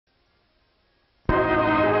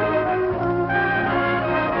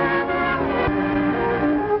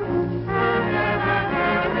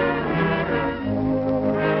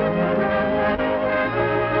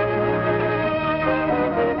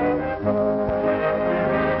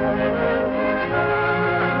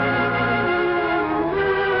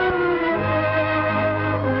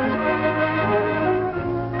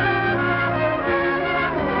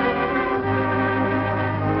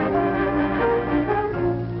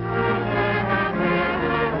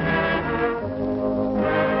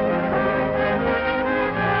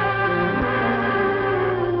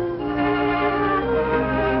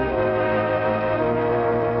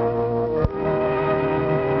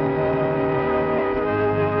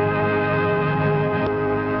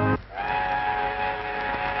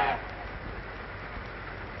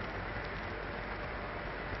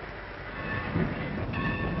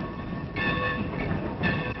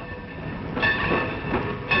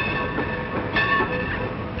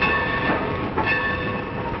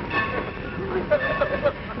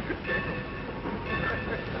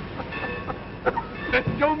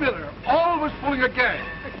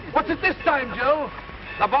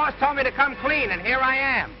boss told me to come clean, and here I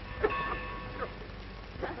am.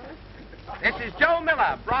 This is Joe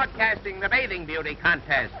Miller, broadcasting the bathing beauty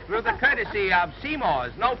contest through the courtesy of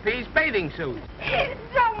Seymour's no-piece bathing suit.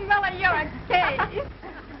 Joe Miller, you're a case.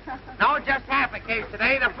 No, just half a case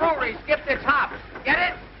today. The brewery skipped its hops. Get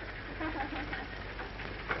it?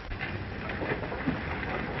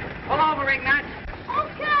 Pull over, Ignatz.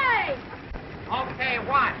 Okay. Okay,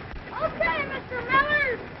 what? Okay, Mr.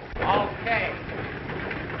 Miller. Okay.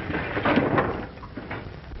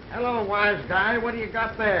 Hello, wise guy. What do you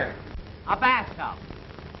got there? A bathtub.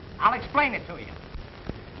 I'll explain it to you.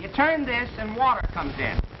 You turn this and water comes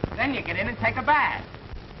in. Then you get in and take a bath.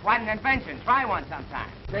 Quite an invention. Try one sometime.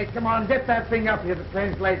 Say, come on, get that thing up here. The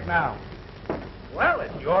train's late now. Well,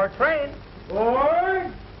 it's your train.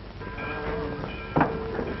 Boy!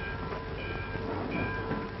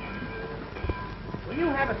 Will you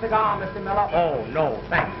have a cigar, Mr. Miller? Oh, no,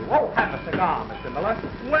 thank you. Oh, have a cigar, Mr. Miller.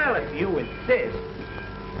 Well, if you insist.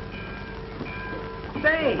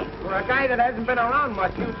 Say, for a guy that hasn't been around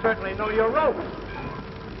much, you certainly know your ropes.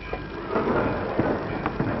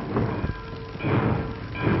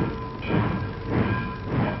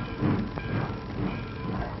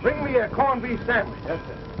 Bring me a corned beef sandwich. Yes,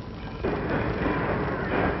 sir.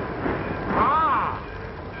 Ah!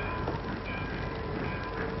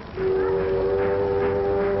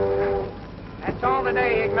 That's all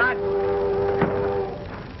today, Ignatz.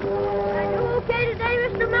 Are you okay today,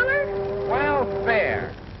 Mr. Miller? Well,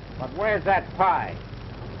 fair. But where's that pie?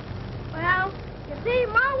 Well, you see,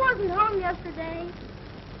 Ma wasn't home yesterday.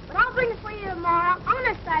 But I'll bring it for you tomorrow.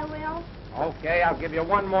 Honest, I will. Okay, I'll give you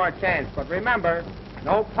one more chance. But remember,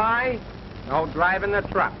 no pie, no driving the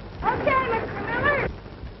truck. Okay, Mr. Miller.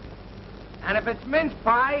 And if it's mince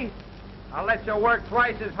pie, I'll let you work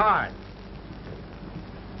twice as hard.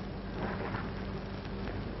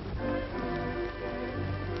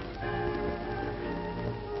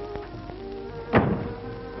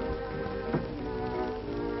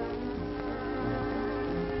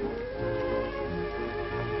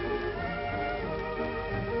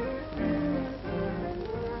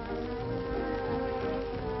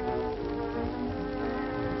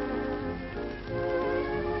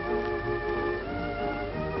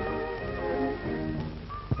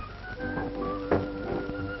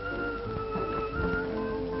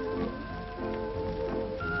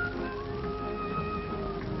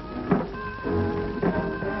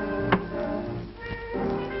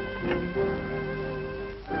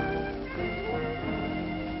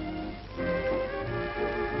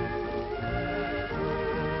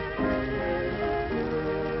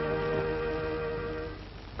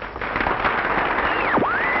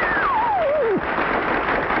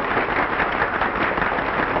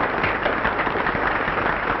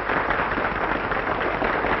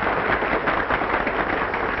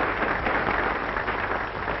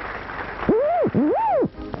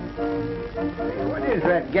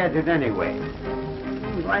 Gadget anyway.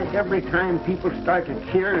 Seems like every time people start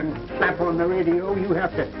to cheer and clap on the radio, you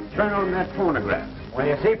have to turn on that phonograph. Well,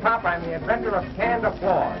 you see, Pop, I'm the inventor of canned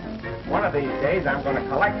applause. One of these days, I'm going to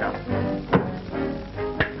collect them.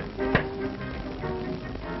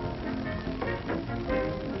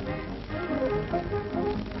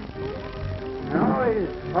 I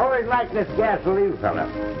always liked this gasoline fella.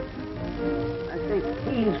 I think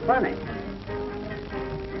he's funny.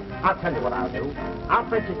 I'll tell you what I'll do. I'll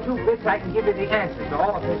print you 2 bits. I can give you the answers to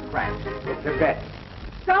all of his craps. It's your bet.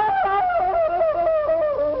 So,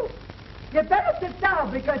 you better sit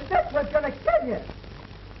down because this one's going to kill you.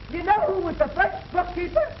 You know who was the first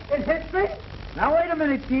bookkeeper in history? Now, wait a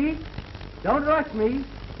minute, Chief. Don't rush me.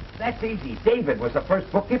 That's easy. David was the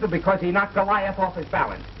first bookkeeper because he knocked Goliath off his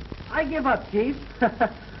balance. I give up, Chief.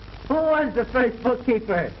 Who was the first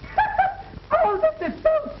bookkeeper? Oh, this is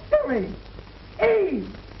so silly. Eve.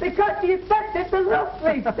 Because he invented the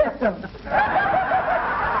loop-leaf system.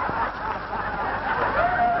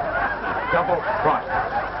 Double cross.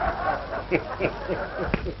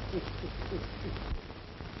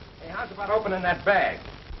 Hey, how's about opening that bag?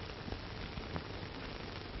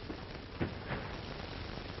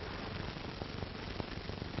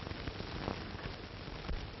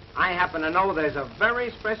 I happen to know there's a very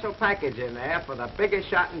special package in there for the biggest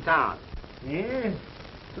shot in town. Yeah?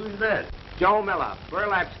 Who's that? Joe Miller,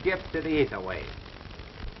 burlap's gift to the ether wave.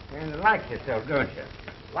 And like yourself, don't you?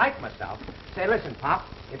 Like myself? Say, listen, Pop,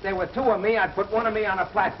 if there were 2 of me, I'd put one of me on a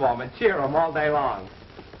platform and cheer 'em all day long.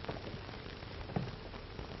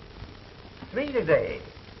 3 today.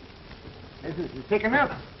 Isn't thick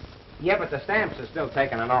enough? Yeah, but the stamps are still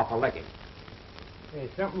taking an awful licking. Hey,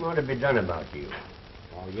 something ought to be done about you.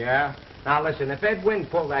 Oh, yeah? Now, listen, if Ed Wynn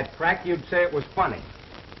pulled that crack, you'd say it was funny.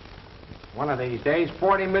 One of these days,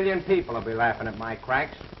 40 million people will be laughing at my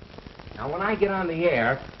cracks. Now, when I get on the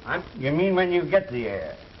air, I'm... You mean when you get the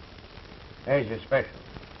air? There's your special.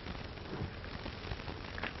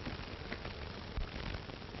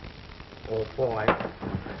 Oh, boy.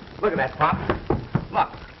 Look at that, Pop. Look.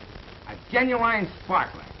 A genuine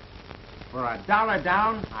sparkler. For $1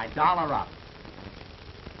 down, $1 up.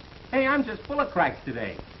 Hey, I'm just full of cracks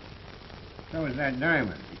today. So is that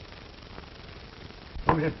diamond.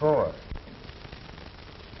 Who's it for?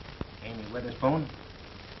 Amy Witherspoon.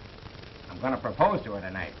 I'm going to propose to her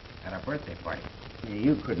tonight at her birthday party.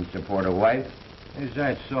 You couldn't support a wife. Is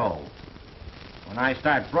that so? When I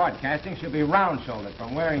start broadcasting, she'll be round-shouldered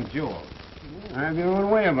from wearing jewels. Have your own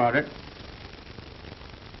way about it.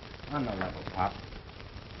 On the level, Pop.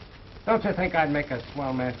 Don't you think I'd make a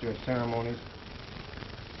swell master of ceremonies?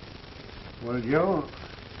 Well, Joe,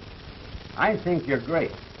 I think you're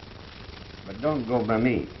great. But don't go by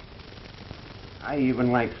me. I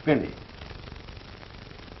even like spinning.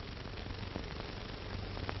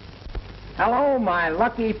 Hello, my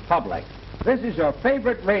lucky public. This is your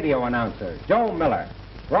favorite radio announcer, Joe Miller,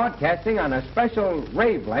 broadcasting on a special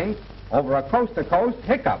wavelength over a coast-to-coast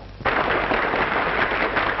hiccup.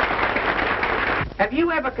 Have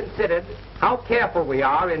you ever considered how careful we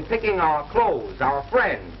are in picking our clothes, our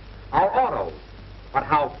friends, our autos, but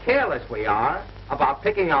how careless we are about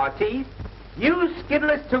picking our teeth? Use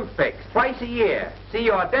skidless toothpicks twice a year. See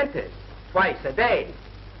your dentist twice a day.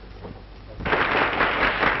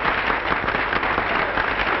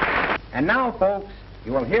 And now, folks,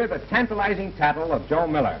 you will hear the tantalizing tattle of Joe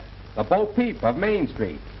Miller, the Bo Peep of Main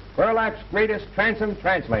Street, Burlap's greatest transom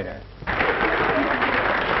translator.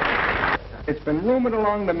 It's been rumored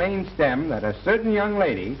along the main stem that a certain young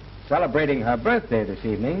lady celebrating her birthday this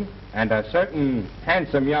evening and a certain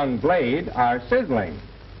handsome young blade are sizzling.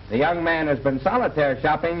 The young man has been solitaire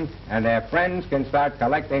shopping, and their friends can start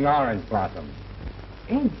collecting orange blossoms.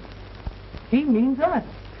 He means us.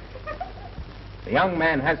 The young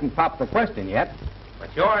man hasn't popped the question yet,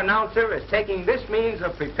 but your announcer is taking this means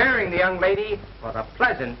of preparing the young lady for the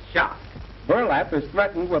pleasant shock. Burlap is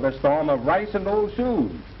threatened with a storm of rice and old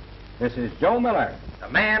shoes. This is Joe Miller, the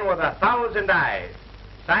man with 1,000 eyes,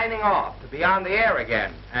 signing off to be on the air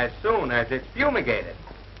again as soon as it's fumigated.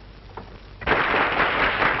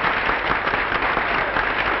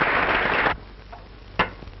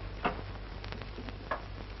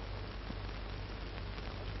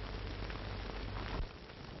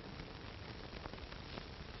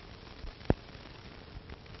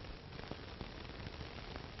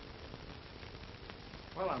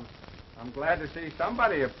 Well, I'm glad to see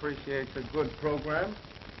somebody appreciates a good program.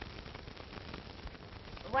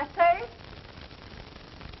 What, sir?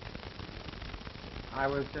 I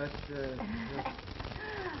was just,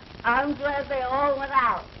 I'm glad they all went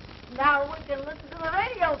out. Now we can listen to the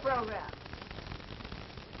radio program.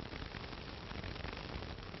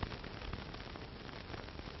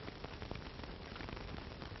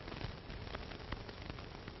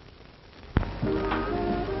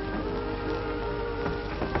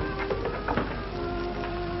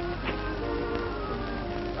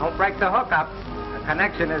 Don't break the hookup. The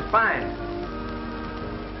connection is fine.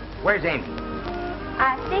 Where's Amy?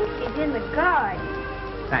 I think she's in the garden.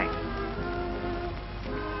 Thanks.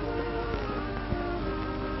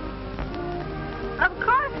 Of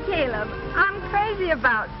course, Caleb. I'm crazy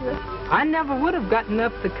about you. I never would have gotten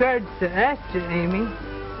up the courage to ask you, Amy,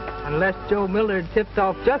 unless Joe Miller had tipped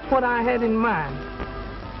off just what I had in mind.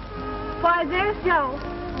 Why, there's Joe.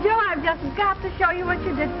 Joe, I've just got to show you what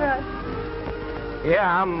you did for us.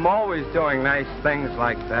 yeah, I'm always doing nice things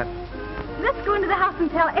like that. Let's go into the house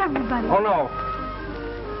and tell everybody. Oh, no.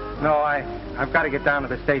 No, I've got to get down to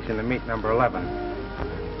the station to meet number 11.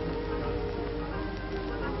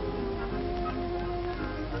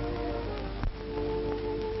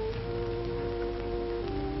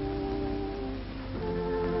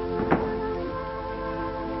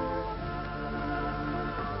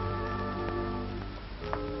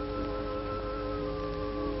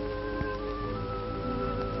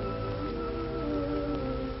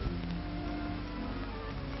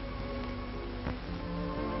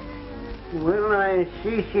 Well, I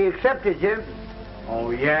see she accepted you.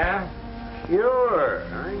 Oh, yeah? Sure.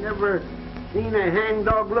 I never seen a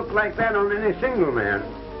hangdog look like that on any single man.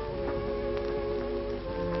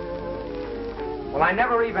 Well, I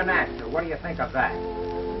never even asked her. What do you think of that?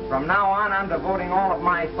 From now on, I'm devoting all of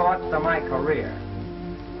my thoughts to my career.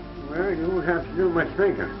 Well, you won't have to do much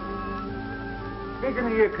thinking. Speaking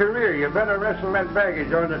of your career, you better wrestle that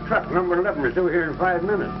baggage on the truck. Number 11 is due here in 5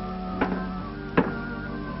 minutes.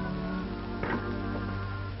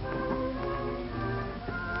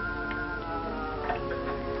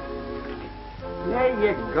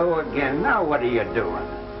 There you go again. Now what are you doing?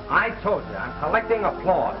 I told you, I'm collecting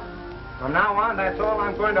applause. From now on, that's all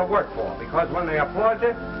I'm going to work for, because when they applaud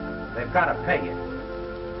you, they've got to pay you.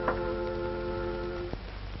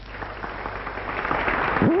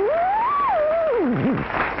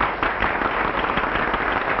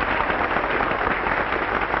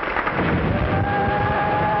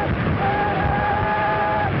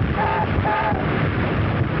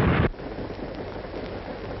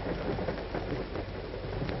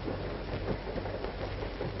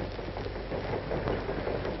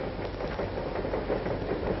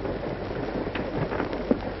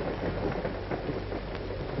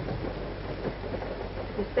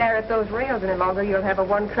 Stare at those rails any longer, you'll have a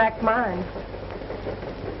one-track mind.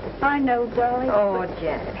 I know, darling. Oh,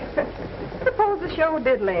 Janet. Suppose the show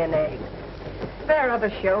did lay an egg. There are other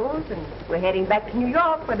shows, and we're heading back to New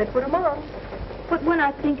York where they put them on. But when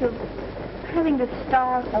I think of having to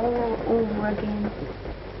start all over again.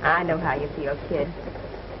 I know how you feel, kid.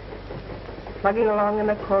 Plugging along in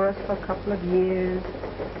the chorus for a couple of years,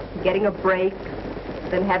 getting a break,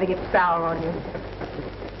 then having it sour on you.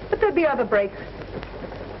 But there'll be other breaks.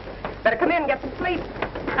 Better come in and get some sleep.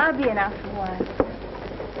 I'll be in after a while.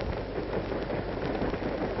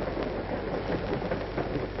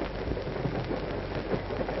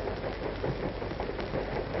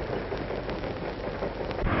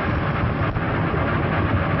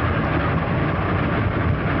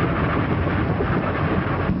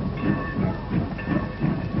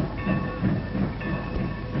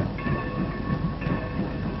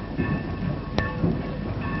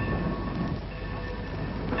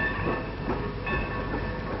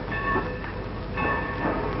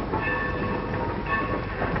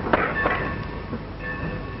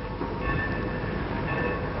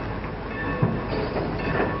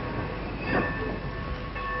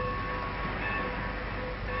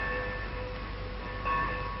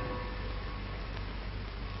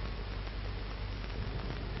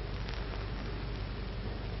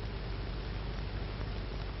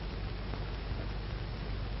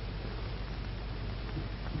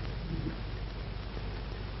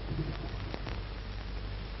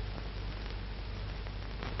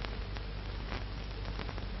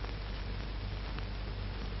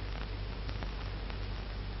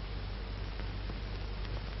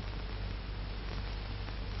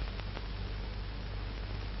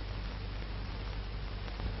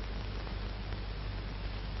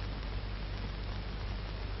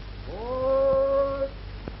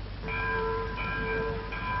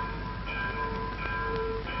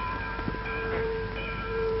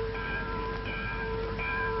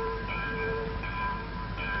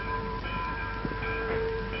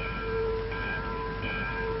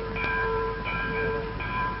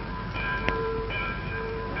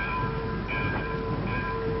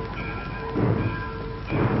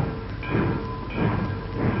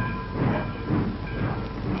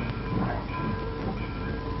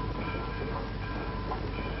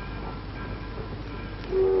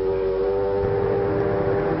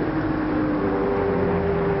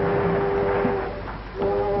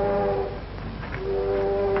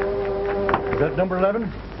 Number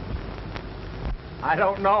 11? I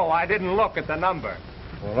don't know. I didn't look at the number.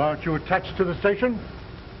 Well, aren't you attached to the station?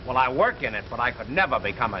 Well, I work in it, but I could never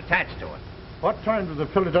become attached to it. What time did the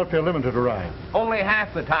Philadelphia Limited arrive? Only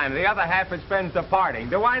half the time. The other half is Spence departing.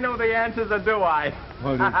 Do I know the answers or do I?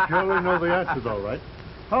 Well, you surely know the answers, all right.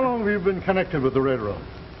 How long have you been connected with the railroad?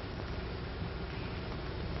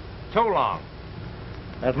 Too long.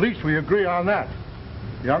 At least we agree on that.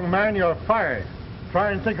 Young man, you're fired.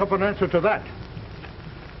 Try and think up an answer to that.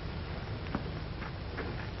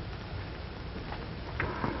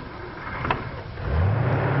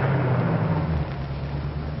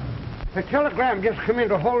 A telegram just come in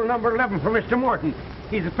to hold number 11 for Mr. Morton.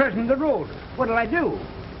 He's the president of the road. What'll I do?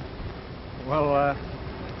 Well,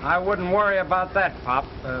 I wouldn't worry about that, Pop.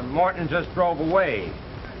 Morton just drove away.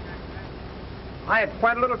 I had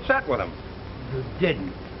quite a little chat with him. You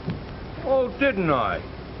didn't. Oh, didn't I?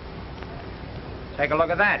 Take a look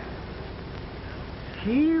at that.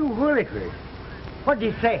 Gee willikers. What'd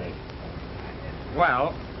you say?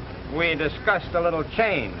 Well, we discussed a little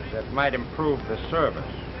change that might improve the service.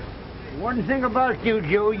 One thing about you,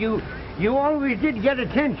 Joe, you always did get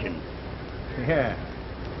attention. Yeah.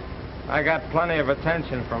 I got plenty of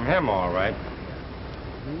attention from him, all right.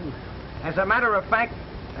 As a matter of fact,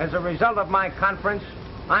 as a result of my conference,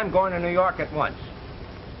 I'm going to New York at once.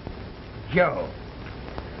 Joe,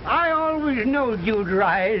 I always knowed you'd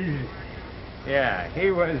rise. Yeah,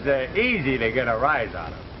 he was easy to get a rise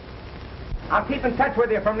out of. I'll keep in touch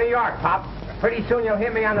with you from New York, Pop. Pretty soon you'll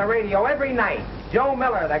hear me on the radio every night. Joe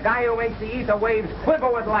Miller, the guy who makes the ether waves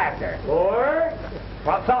quiver with laughter. Or?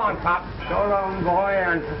 Well, so long, Pop. So long, boy,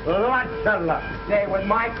 and lots of luck. Say, with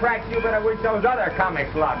my cracks, you better wish those other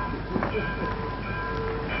comics luck.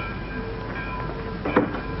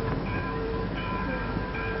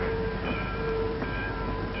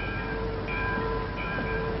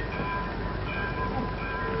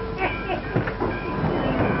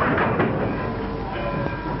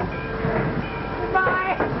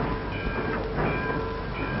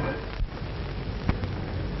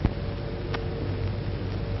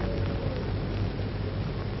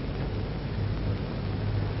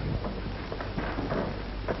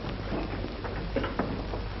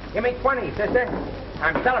 Give me 20, sister.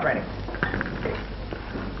 I'm celebrating.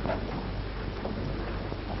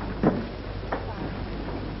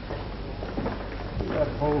 That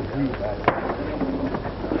whole view back.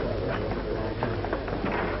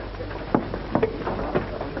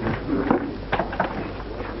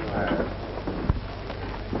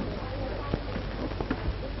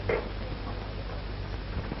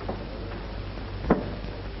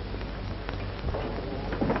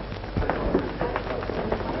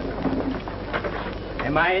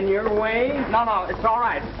 Am I in your way? No, it's all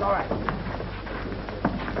right. It's all right.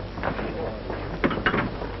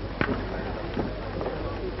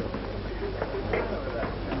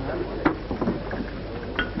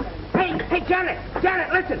 Hey, Janet!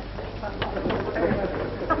 Janet, listen!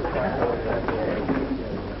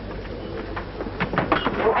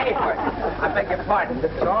 Hey, I beg your pardon.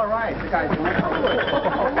 It's all right. You guys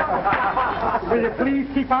Will you please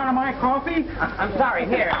keep out of my coffee? I'm sorry.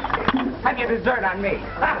 Here. Have your dessert on me.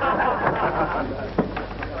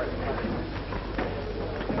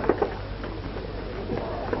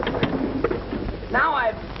 Now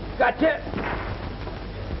I've got you.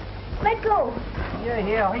 Let go.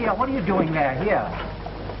 Here. What are you doing there? Here.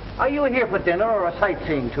 Are you here for dinner or a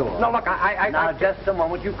sightseeing tour? No, look, Now, just a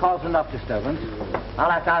moment. You caused enough disturbance.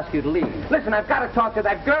 I'll have to ask you to leave. Listen, I've got to talk to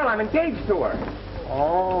that girl. I'm engaged to her.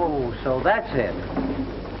 Oh, so that's it.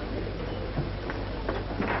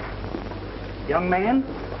 Young man,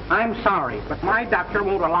 I'm sorry, but my doctor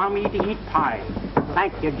won't allow me to eat pie.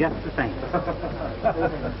 Thank you just the same.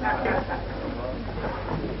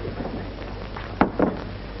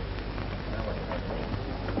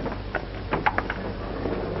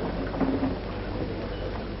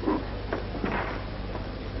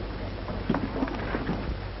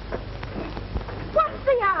 What's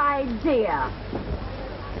the idea?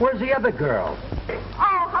 Where's the other girl?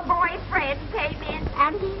 Oh, her boyfriend came in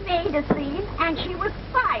and he made a scene and she was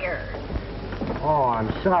fired. Oh,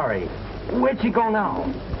 I'm sorry. Where'd she go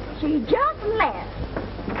now? She just left.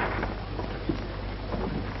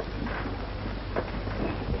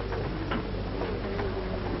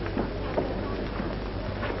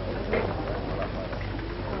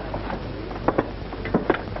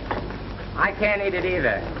 I can't eat it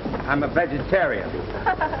either. I'm a vegetarian.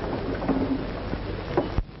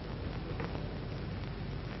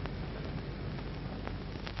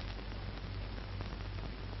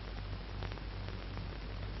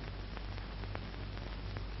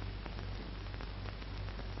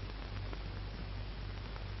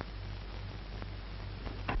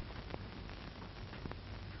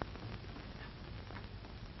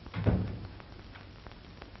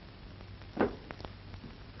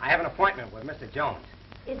 I have an appointment with Mr. Jones.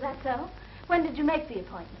 Is that so? When did you make the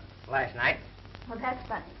appointment? Last night. Well, that's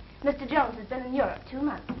funny. Mr. Jones has been in Europe 2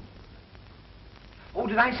 months. Oh,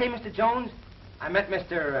 did I say Mr. Jones? I meant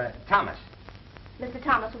Mr. Thomas. Mr.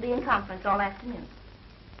 Thomas will be in conference all afternoon.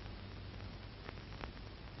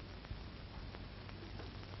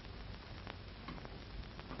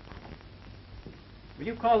 Will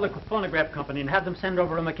you call the phonograph company and have them send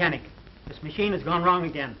over a mechanic? This machine has gone wrong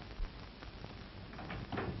again.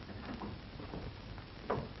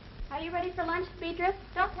 Are you ready for lunch, Beatrice?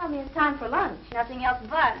 Don't tell me it's time for lunch. Nothing else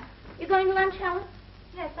but. You going to lunch, Helen?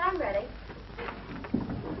 Yes, I'm ready.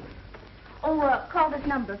 Oh, call this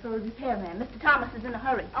number for a repairman. Mr. Thomas is in a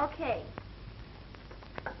hurry. Okay.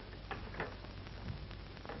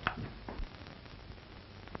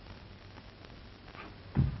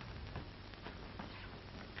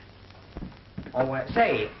 Oh,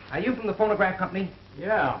 say, are you from the phonograph company?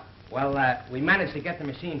 Yeah. Well, we managed to get the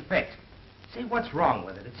machine fixed. Say, what's wrong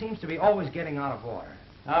with it? It seems to be always getting out of order.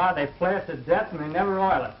 Ah, they play it to death and they never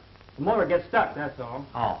oil it. The motor gets stuck, that's all.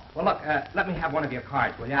 Oh, well, look, let me have one of your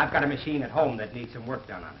cards, will you? I've got a machine at home that needs some work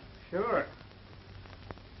done on it. Sure.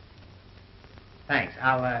 Thanks.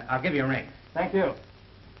 I'll give you a ring. Thank you.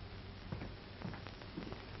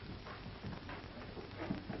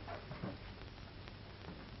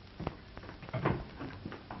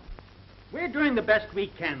 We're doing the best we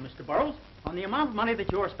can, Mr. Burroughs, on the amount of money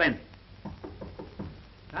that you're spending.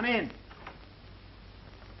 Come in.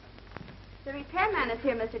 The repairman is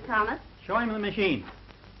here, Mr. Thomas. Show him the machine.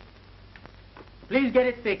 Please get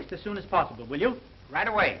it fixed as soon as possible, will you? Right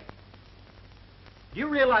away. Do you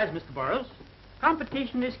realize, Mr. Burroughs,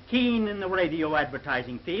 competition is keen in the radio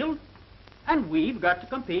advertising field, and we've got to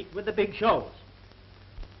compete with the big shows.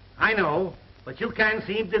 I know, but you can't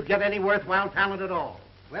seem to get any worthwhile talent at all.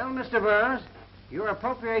 Well, Mr. Burroughs, your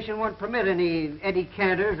appropriation won't permit any Eddie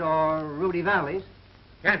Cantors or Rudy Valleys.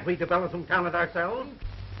 Can't we develop some talent ourselves?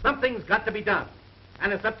 Something's got to be done,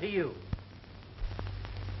 and it's up to you.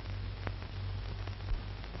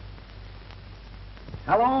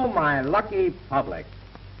 Hello, my lucky public.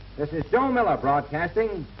 This is Joe Miller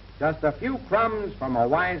broadcasting just a few crumbs from a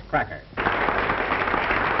wise cracker.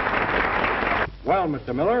 Well,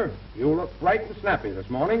 Mr. Miller, you look bright and snappy this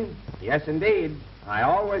morning. Yes, indeed. I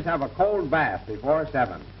always have a cold bath before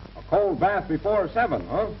 7. A cold bath before 7,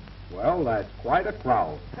 huh? Well, that's quite a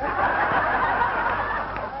crowd.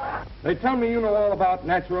 They tell me you know all about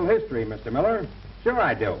natural history, Mr. Miller. Sure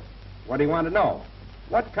I do. What do you want to know?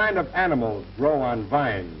 What kind of animals grow on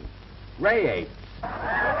vines? Gray apes.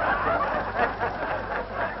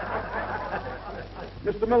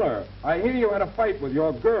 Mr. Miller, I hear you had a fight with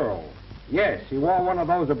your girl. Yes, she wore one of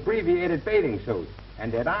those abbreviated bathing suits.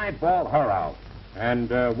 And did I bawl her out? And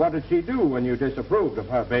what did she do when you disapproved of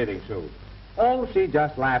her bathing suit? Oh, she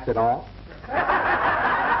just laughed it off.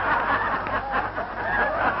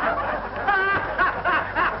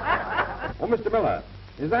 Oh, Mr. Miller,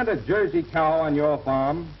 is that a Jersey cow on your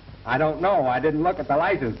farm? I don't know. I didn't look at the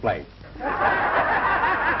license plate.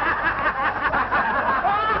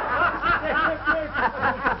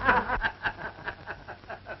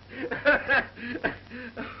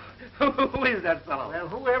 Who is that fellow? Well,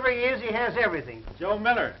 whoever he is, he has everything. Joe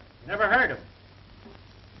Miller. Never heard of him.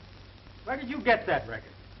 Where did you get that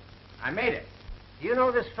record? I made it. Do you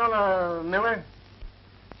know this fellow, Miller?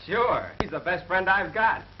 Sure. He's the best friend I've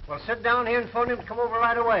got. Well, sit down here and phone him to come over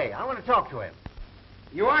right away. I want to talk to him.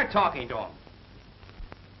 You are talking to him.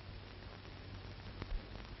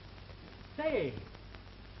 Say,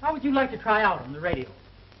 how would you like to try out on the radio?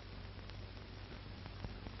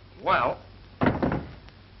 Well,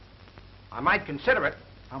 I might consider it.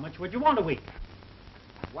 How much would you want a week?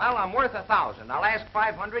 Well, I'm worth 1,000. I'll ask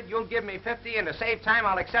 500. You'll give me 50, and to save time,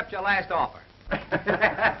 I'll accept your last offer.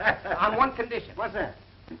 On one condition. What's that?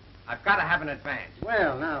 I've got to have an advance.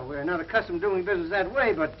 Well, now, we're not accustomed to doing business that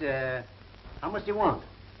way, but how much do you want?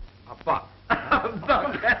 $1.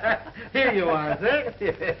 $1. Here you are, sir.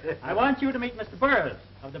 I want you to meet Mr. Burroughs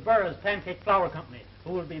of the Burroughs Pancake Flour Company,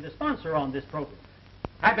 who will be the sponsor on this program.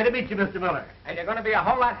 Happy to meet you, Mr. Miller. And you're going to be a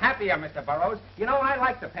whole lot happier, Mr. Burroughs. You know, I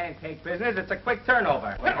like the pancake business. It's a quick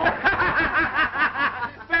turnover.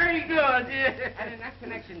 Very good. And in that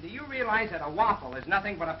connection, do you realize that a waffle is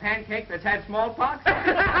nothing but a pancake that's had smallpox?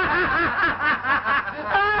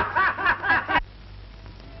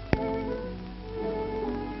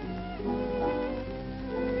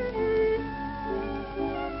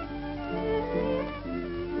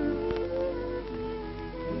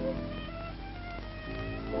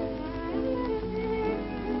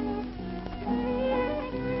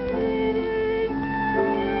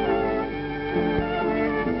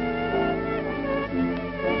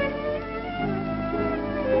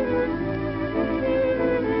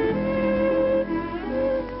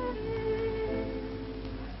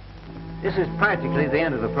 This is practically the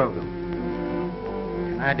end of the program.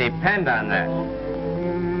 I depend on that.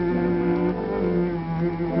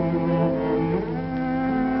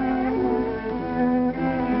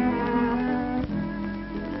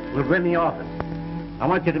 We'll go in the office. I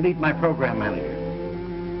want you to meet my program manager.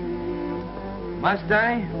 Must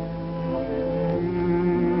I?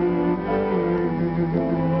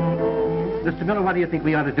 Mr. Miller, what do you think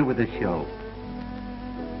we ought to do with this show?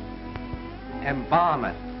 Embalm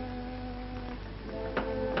it.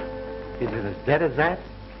 Is it as dead as that?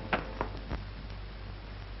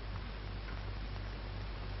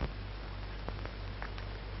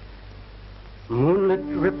 Moonlit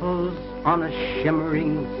ripples on a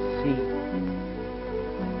shimmering sea,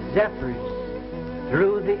 zephyrs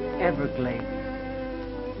through the Everglades,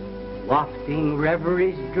 wafting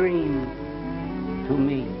reverie's dream to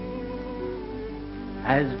me,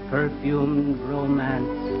 as perfumed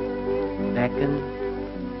romance beckons.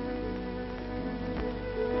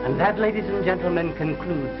 And that, ladies and gentlemen,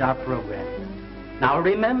 concludes our program. Now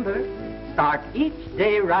remember, start each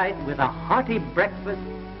day right with a hearty breakfast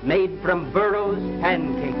made from Burroughs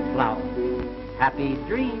pancake flour. Happy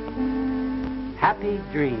dreams, happy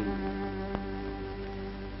dreams.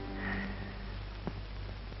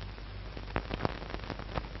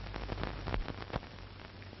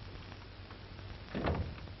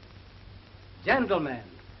 Gentlemen.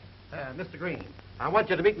 Mr. Green, I want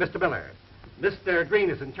you to meet Mr. Miller. Mr. Green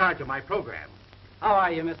is in charge of my program. How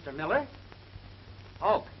are you, Mr. Miller?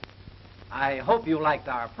 Oh, I hope you liked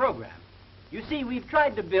our program. You see, we've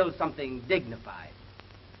tried to build something dignified.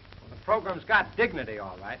 Well, the program's got dignity,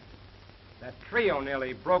 all right. That trio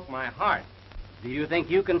nearly broke my heart. Do you think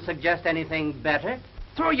you can suggest anything better?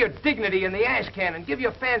 Throw your dignity in the ash can and give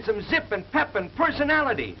your fans some zip and pep and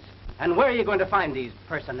personalities. And where are you going to find these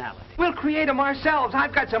personalities? We'll create them ourselves.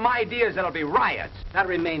 I've got some ideas that'll be riots. That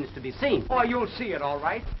remains to be seen. Oh, you'll see it, all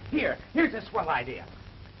right. Here's a swell idea.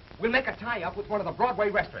 We'll make a tie-up with one of the Broadway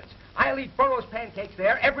restaurants. I'll eat Burroughs pancakes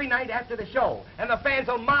there every night after the show, and the fans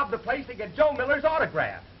will mob the place to get Joe Miller's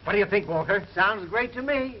autograph. What do you think, Walter? Sounds great to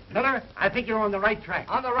me. Miller, I think you're on the right track.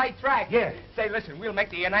 On the right track? Yes. Say, listen, we'll make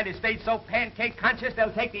the United States so pancake conscious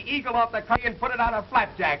they'll take the eagle off the curry and put it on a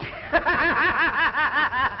flapjack.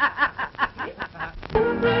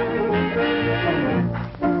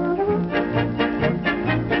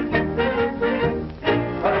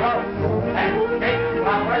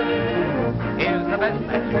 Here's the best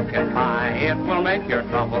that you can buy. It will make your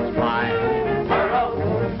troubles fly.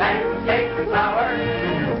 Burroughs pancake flour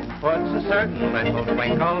puts a certain little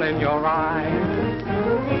twinkle in your eye.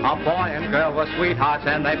 A boy and girl were sweethearts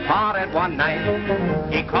and they parted one night.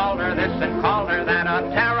 He called her this and called her that, a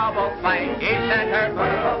terrible fight. He sent her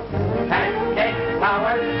Burroughs pancake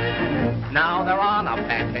flour. Now they're on a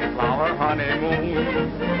pancake flour honeymoon.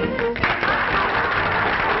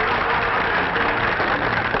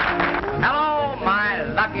 Hello, my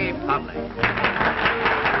lucky public.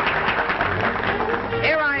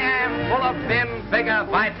 Here I am, full of vim, vigor,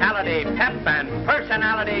 vitality, pep, and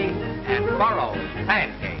personality, and Burroughs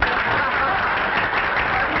pancakes.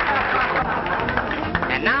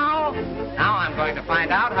 And now I'm going to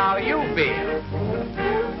find out how you feel.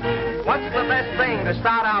 What's the best thing to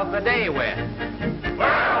start out the day with?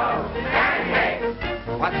 Burroughs pancakes.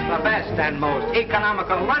 What's the best and most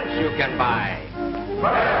economical lunch you can buy?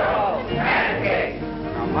 Burroughs pancakes.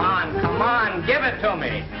 Come on, give it to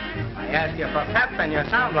me. I ask you for pep and you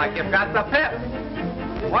sound like you've got the pip.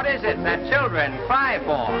 What is it that children cry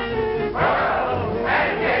for? Burroughs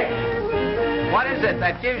pancakes. What is it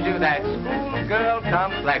that gives you that schoolgirl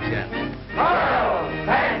complexion? Burroughs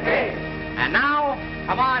pancakes. And now,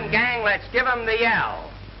 come on, gang, let's give 'em the yell.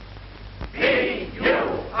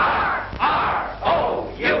 B-U-R-R-O-U-G-A-S.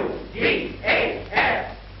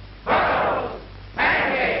 Burroughs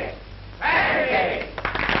pancakes. Pancakes.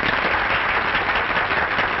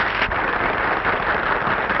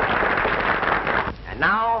 And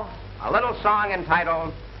now, a little song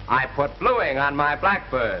entitled, I Put Bluing on My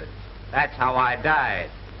Blackbird. That's how I died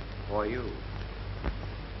for you.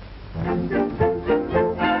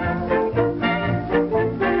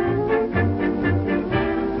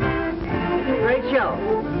 Great show,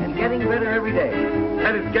 and getting better every day.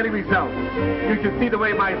 And it's getting results. You should see the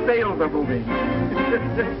way my sales are moving.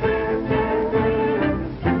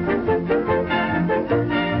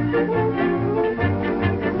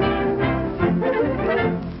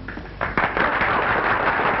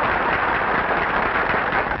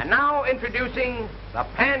 And now introducing the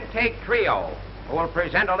Pancake Trio, who will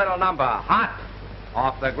present a little number, Hot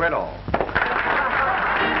Off the Griddle.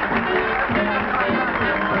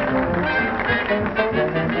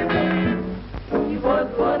 He was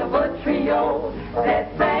one of a trio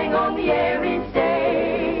that sang on the air each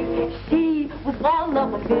day. She was one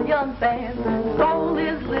of a million fans, stole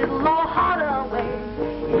his little old heart away.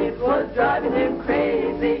 It was driving him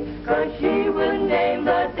crazy, 'cause she would name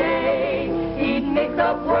the day. He'd mix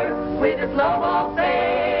up work with his love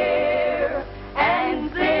affair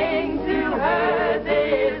and sing to her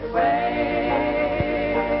this way.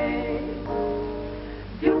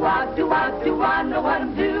 Do I know what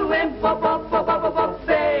I'm doing?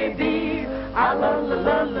 Baby, I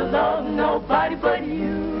love nobody but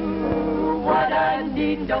you. What I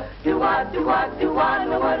need, do I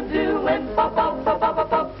know what I'm doing?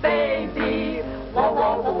 Baby,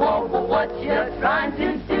 what you trying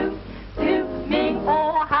to do to me?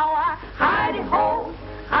 Oh, how I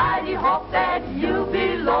hidey hope that you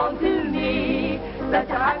belong to me. Such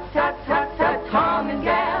a hot, charming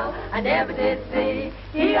gal I never did see.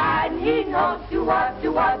 He eyed and he knows, do I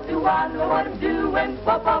know what I'm doing?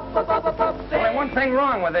 Only one thing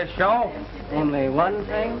wrong with this show. Only one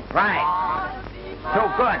thing? Right. Too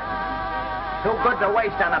good. Too good to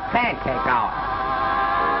waste on a pancake hour.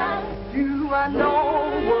 Do I know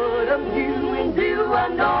what I'm doing? Do I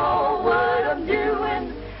know what I'm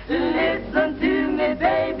doing? Listen to me,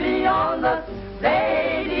 baby, on the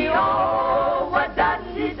radio.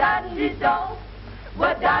 What-da-dee-da-dee-do?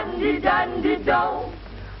 What-da-dee-da-dee-do?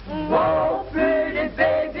 Whoa, pretty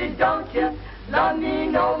baby, don't you love me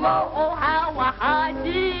no more? Oh, how I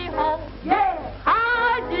hi-dee-ho, yeah,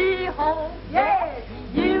 hi-dee-ho, yeah.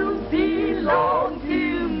 You belong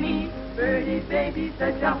to me, pretty baby,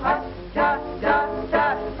 such a hot,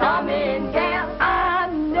 charming gal. I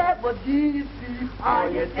never did see. Are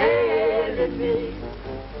you telling me?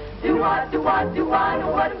 Do I know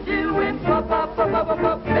what I'm doing?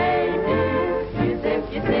 Baby, you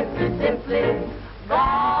simply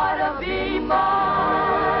gotta be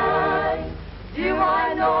mine. Do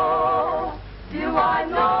I know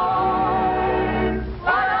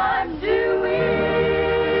what I'm doing?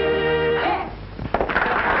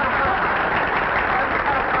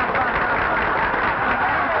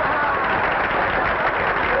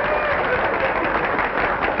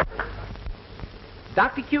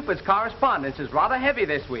 Dr. Cupid's correspondence is rather heavy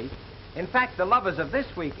this week. In fact, the lovers of this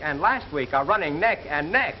week and last week are running neck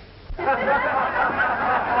and neck.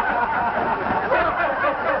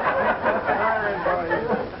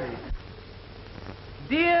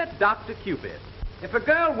 Dear Dr. Cupid, if a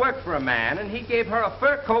girl worked for a man and he gave her a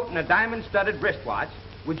fur coat and a diamond-studded wristwatch,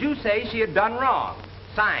 would you say she had done wrong?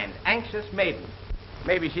 Signed, Anxious Maiden.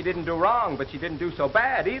 Maybe she didn't do wrong, but she didn't do so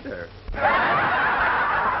bad either.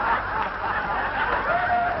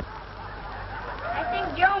 I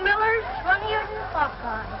think Joe Miller's funnier than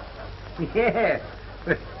popcorn. Yeah,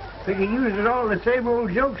 but he uses all the same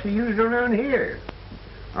old jokes he used around here.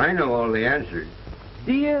 I know all the answers.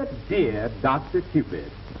 Dear, dear Dr.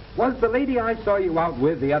 Cupid, was the lady I saw you out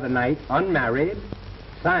with the other night unmarried?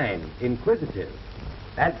 Signed, Inquisitive.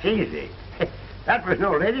 That's easy. That was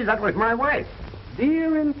no lady, that was my wife.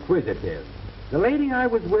 Dear Inquisitive, the lady I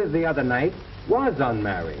was with the other night was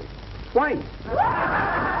unmarried. Twice.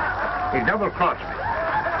 He double-crossed me.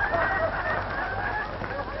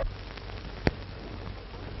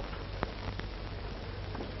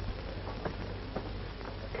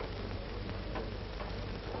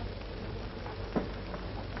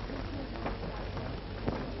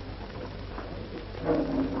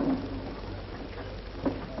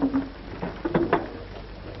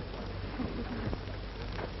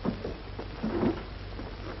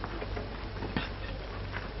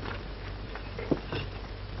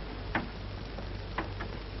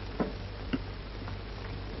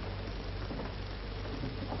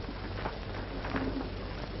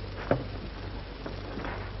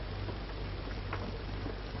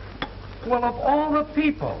 Well, of all the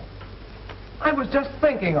people, I was just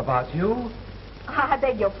thinking about you. I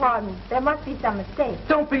beg your pardon. There must be some mistake.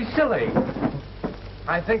 Don't be silly.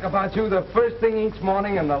 I think about you the first thing each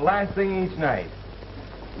morning and the last thing each night.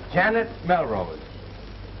 Janet Melrose.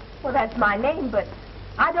 Well, that's my name, but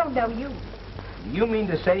I don't know you. You mean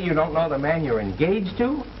to say you don't know the man you're engaged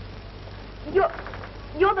to? You're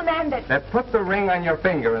the man that... That put the ring on your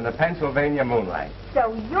finger in the Pennsylvania moonlight.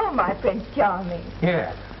 So you're my Prince Charming.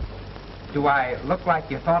 Yes. Do I look like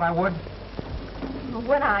you thought I would?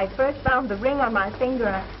 When I first found the ring on my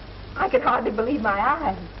finger, I could hardly believe my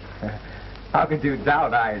eyes. How could you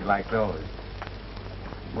doubt eyes like those?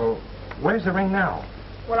 Well, where's the ring now?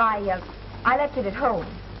 Well, I left it at home.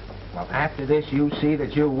 Well, after this, you see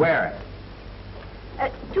that you wear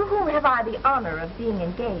it. To whom have I the honor of being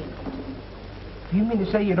engaged? Do you mean to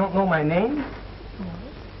say you don't know my name? No.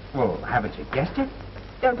 Well, haven't you guessed it?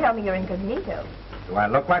 Don't tell me you're incognito. Do I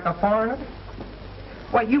look like a foreigner?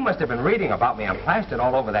 Why, you must have been reading about me. I'm plastered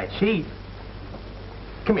all over that sheet.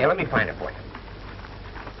 Come here, let me find it for you.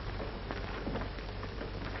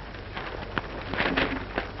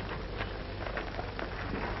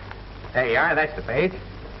 There you are, that's the page.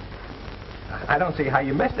 I don't see how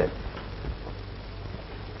you missed it.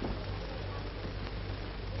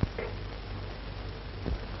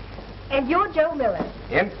 And you're Joe Miller.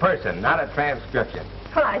 In person, not a transcription.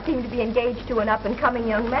 Well, I seem to be engaged to an up-and-coming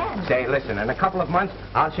young man. Say, listen, in a couple of months,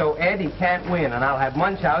 I'll show Ed he can't win, and I'll have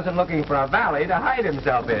Munchausen looking for a valley to hide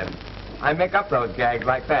himself in. I make up those gags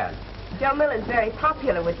like that. Joe Miller's very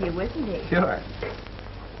popular with you, isn't he? Sure.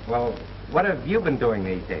 Well, what have you been doing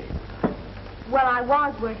these days? Well, I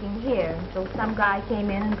was working here until some guy came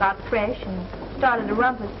in and got fresh and started a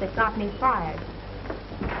rumpus that got me fired.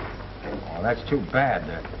 Oh, that's too bad.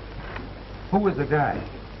 Who was the guy?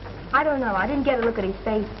 I don't know. I didn't get a look at his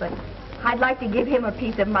face, but I'd like to give him a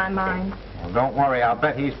piece of my mind. Well, don't worry. I'll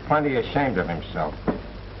bet he's plenty ashamed of himself.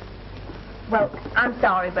 Well, I'm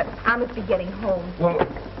sorry, but I must be getting home. Well,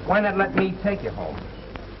 why not let me take you home?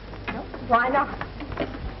 No, why not?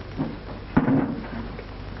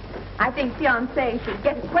 I think fiancés should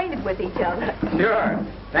get acquainted with each other. Sure.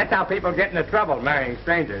 That's how people get into trouble, marrying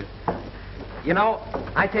strangers. You know,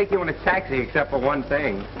 I take you in a taxi except for one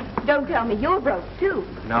thing. Don't tell me you're broke, too.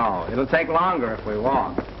 No, it'll take longer if we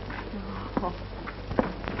walk. Oh.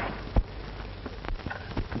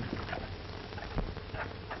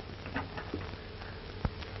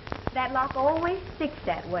 That lock always sticks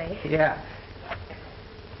that way. Yeah.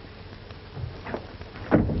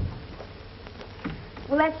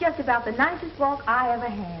 Well, that's just about the nicest walk I ever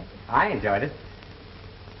had. I enjoyed it.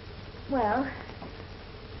 Well,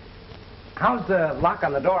 How's the lock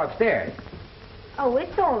on the door upstairs? oh,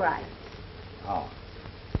 it's all right. Oh.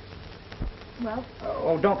 Well,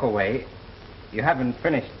 Oh, don't go away. You haven't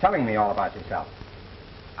finished telling me all about yourself.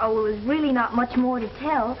 oh, well, there's really not much more to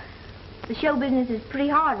tell. The show business is pretty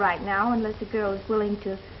hard right now, unless a girl is willing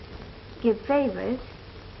to give favors.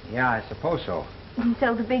 Yeah, I suppose so. And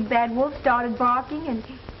so the big bad wolf started barking and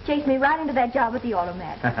chased me right into that job at the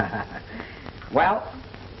automat. Well,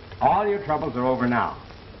 all your troubles are over now.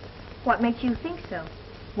 What makes you think so?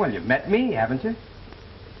 Well, you've met me, haven't you?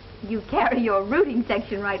 You carry your rooting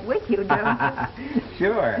section right with you, don't you?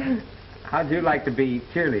 Sure. How'd you like to be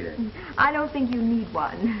cheerleader? I don't think you need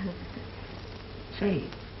one. Say,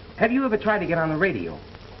 have you ever tried to get on the radio?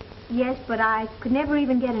 Yes, but I could never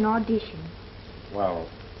even get an audition. Well,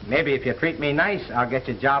 maybe if you treat me nice, I'll get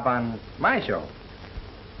you a job on my show.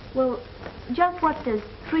 Well, just what does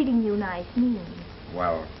treating you nice mean?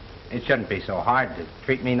 Well, it shouldn't be so hard to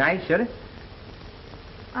treat me nice, should it?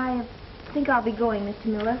 I think I'll be going, Mr.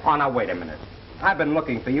 Miller. Oh, now, wait a minute. I've been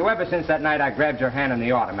looking for you ever since that night I grabbed your hand in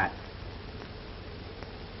the automat.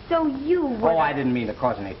 So you were... Oh, I didn't mean to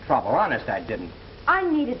cause any trouble. Honest, I didn't. I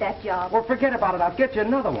needed that job. Well, forget about it. I'll get you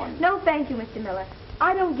another one. No, thank you, Mr. Miller.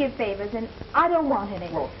 I don't give favors, and I don't want any.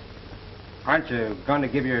 Well, aren't you going to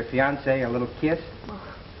give your fiancé a little kiss? Oh.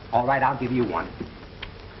 All right, I'll give you one.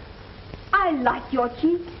 I like your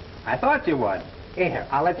cheek. I thought you would. Here,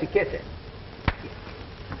 I'll let you kiss it.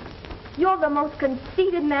 You're the most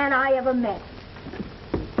conceited man I ever met.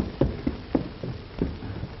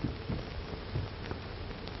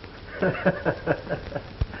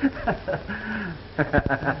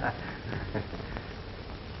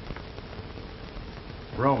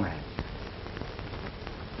 Romance.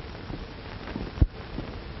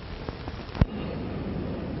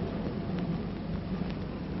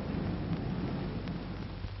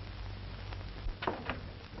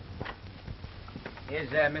 Is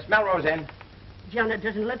Miss Melrose in? Janet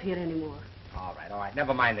doesn't live here anymore. All right.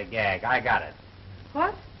 Never mind the gag. I got it.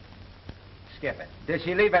 What? Skip it. Did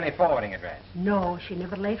she leave any forwarding address? No, she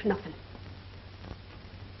never left nothing.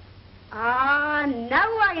 Ah,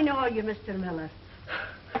 now I know you, Mr. Miller.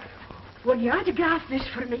 Will you autograph this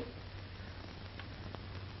for me?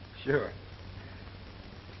 Sure.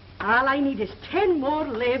 All I need is 10 more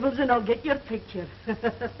labels and I'll get your picture.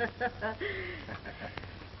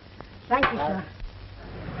 Thank you, sir.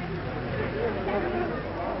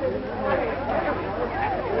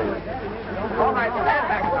 All right, stand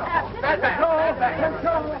back. Stand back.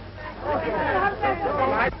 All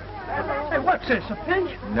right. Hey, what's this, a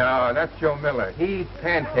pinch? No, that's Joe Miller. He eats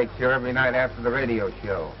pancakes here every night after the radio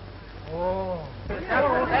show. Oh.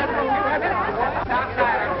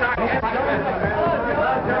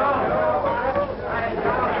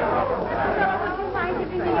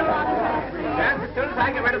 As soon as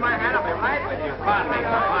I get rid of my hand, I'll be right with you. Pardon me.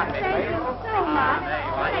 Thank you so much.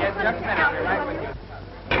 Yes, just a minute. I'll be right with you.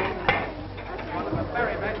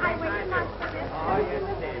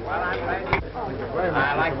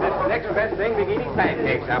 I like this next best thing to eating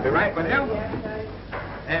pancakes. I'll be right with you.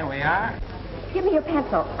 There we are. Give me your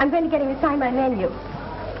pencil. I'm going to get him to sign my menu.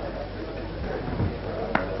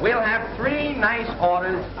 We'll have 3 nice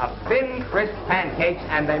orders of thin, crisp pancakes,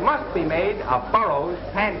 and they must be made of Burroughs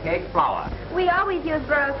pancake flour. We always use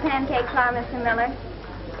Burroughs pancake flour, Mr. Miller.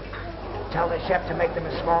 Tell the chef to make them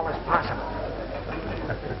as small as possible.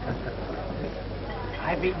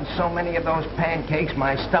 I've eaten so many of those pancakes,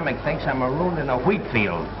 my stomach thinks I'm marooned in a wheat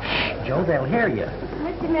field. Shh, Joe, they'll hear you.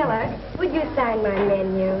 Mr. Miller, would you sign my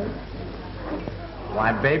menu?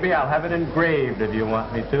 Why, baby, I'll have it engraved if you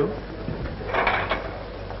want me to.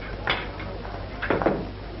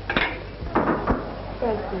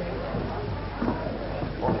 Thank you.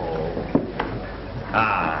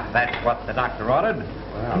 Ah, that's what the doctor ordered.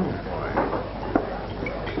 Well, boy.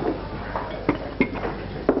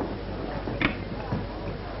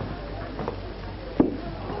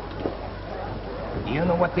 You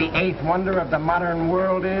know what the 8th wonder of the modern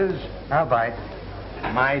world is? I'll bite.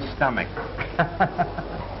 My stomach.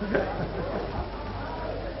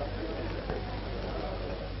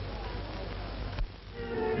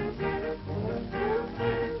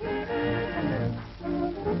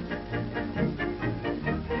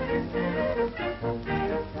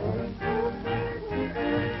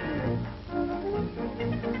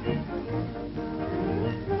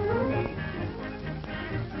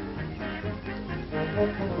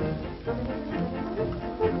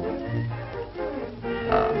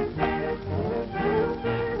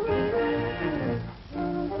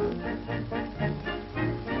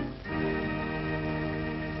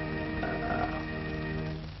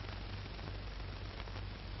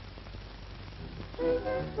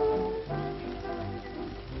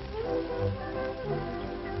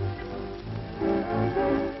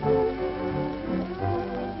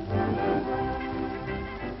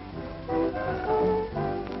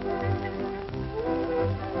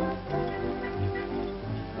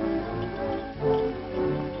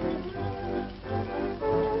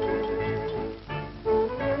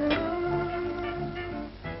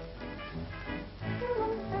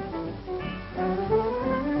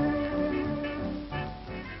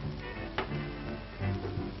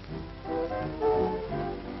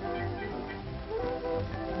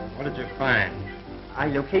 What did you find? I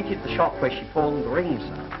located the shop where she pawned the ring,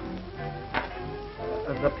 sir.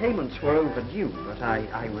 The payments were overdue, but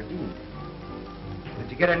I redeemed.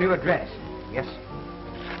 Did you get a new address? Yes.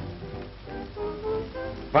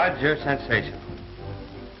 Bud, you're sensational.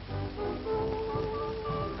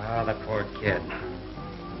 Ah, the poor kid.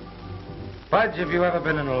 Budge, have you ever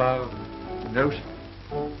been in love? No, sir.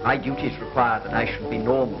 My duties require that I should be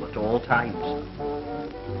normal at all times.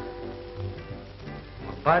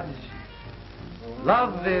 Budge,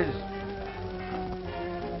 love is...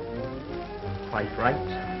 Quite right.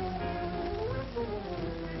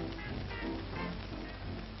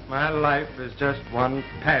 My life is just one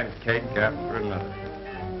pancake after another.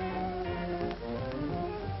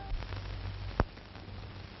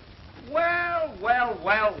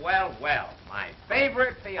 Well, my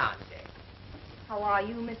favorite fiancé. How are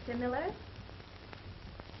you, Mr. Miller?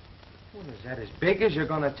 Well, is that as big as you're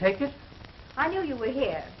going to take it? I knew you were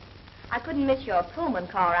here. I couldn't miss your Pullman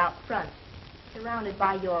car out front, surrounded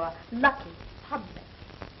by your lucky public.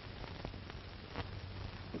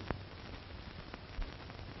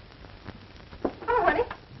 Hello, honey.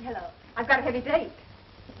 Hello. I've got a heavy date.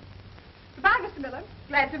 Goodbye, Mr. Miller.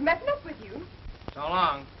 Glad to have met up with you. So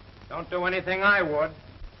long. Don't do anything I would.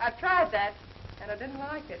 I tried that, and I didn't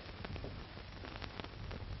like it.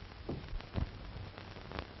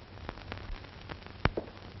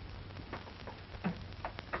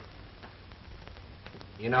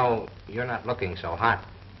 You know, you're not looking so hot.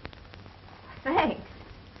 Thanks.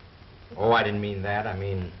 Oh, I didn't mean that. I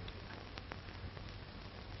mean,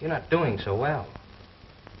 you're not doing so well.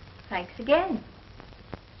 Thanks again.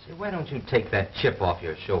 See, why don't you take that chip off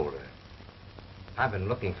your shoulder? I've been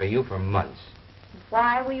looking for you for months.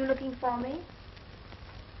 Why were you looking for me?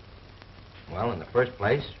 Well, in the first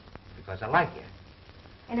place, because I like you.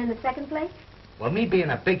 And in the second place? Well, me being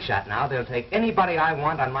a big shot now, they'll take anybody I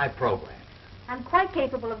want on my program. I'm quite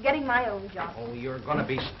capable of getting my own job. Oh, you're going to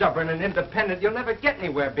be stubborn and independent. You'll never get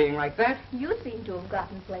anywhere being like that. You seem to have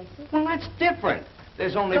gotten places. Well, that's different.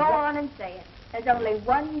 There's only Go one... on and say it. There's only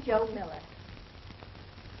one Joe Miller.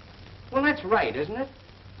 Well, that's right, isn't it?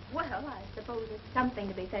 Well, I suppose it's something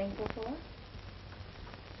to be thankful for.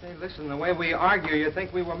 Say, listen, the way we argue, you'd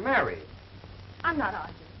think we were married. I'm not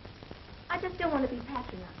arguing. I just don't want to be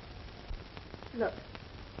patronized. Look,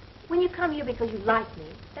 when you come here because you like me,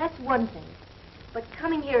 that's one thing. But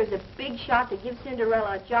coming here as a big shot to give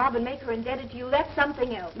Cinderella a job and make her indebted to you, that's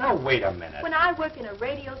something else. Now, wait a minute. When I work in a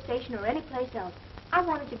radio station or any place else, I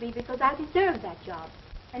want it to be because I deserve that job,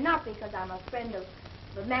 and not because I'm a friend of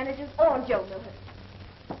the managers or Joe Miller.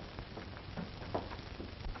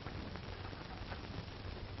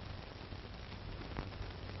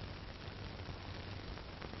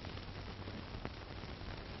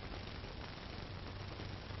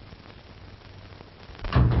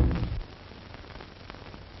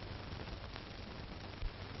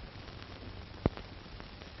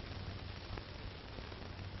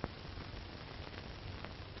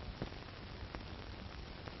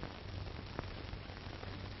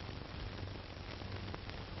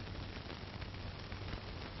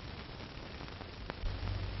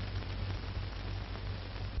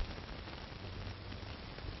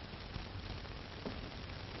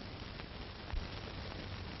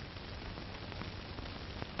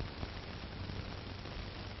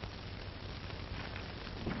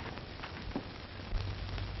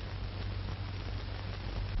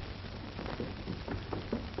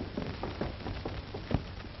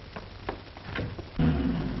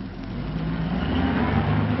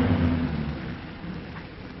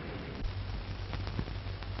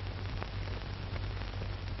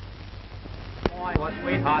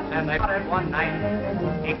 Sweethearts, and they got it one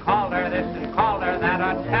night. He called her this and called her that,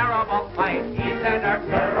 a terrible fight. He said her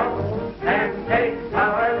terrible pancake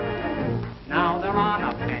power. Now they're on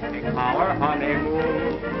a pancake power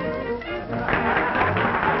honeymoon.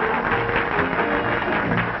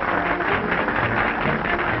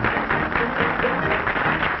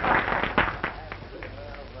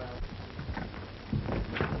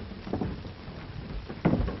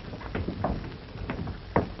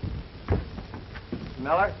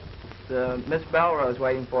 Miller. Miss Belrose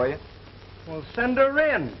waiting for you. Well, send her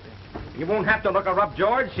in. You won't have to look her up,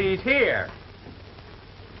 George. She's here.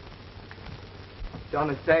 She's on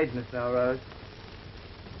the stage, Miss Belrose.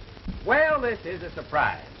 Well, this is a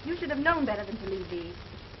surprise. You should have known better than to leave these.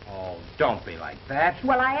 Oh, don't be like that.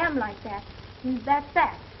 Well, I am like that. That's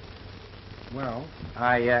that. Well,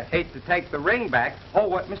 I hate to take the ring back. Oh,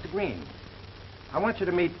 Mr. Green. I want you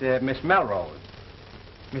to meet Miss Melrose.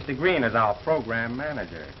 Mr. Green is our program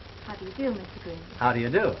manager. How do you do, Mr. Green? How do you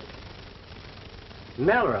do?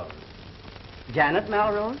 Melrose. Janet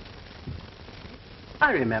Melrose?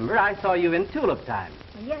 I remember. I saw you in Tulip Time.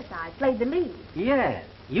 Well, yes, I played the lead. Yes.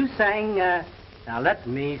 You sang, now let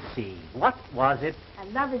me see. What was it? A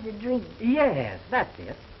Love is a Dream. Yes, that's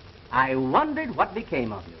it. I wondered what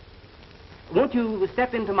became of you. Won't you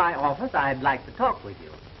step into my office? I'd like to talk with you.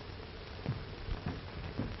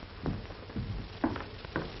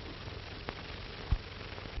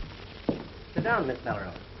 Sit down, Miss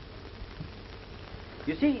Melrose.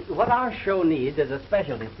 You see, what our show needs is a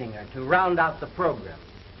specialty singer to round out the program,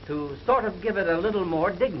 to sort of give it a little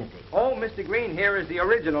more dignity. Oh, Mr. Green here is the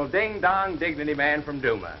original ding-dong dignity man from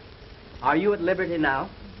Duma. Are you at liberty now?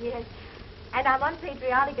 Yes. And I'm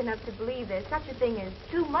unpatriotic enough to believe there's such a thing as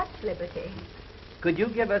too much liberty. Could you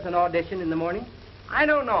give us an audition in the morning? I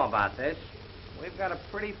don't know about this. We've got a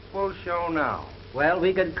pretty full show now. Well,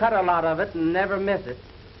 we could cut a lot of it and never miss it.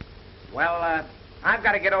 Well, I've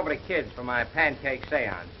got to get over to Kids for my pancake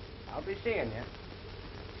seance. I'll be seeing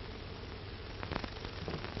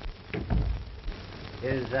you.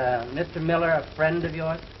 Is Mr. Miller a friend of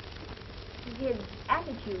yours? His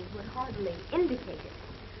attitude would hardly indicate it.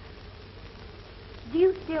 Do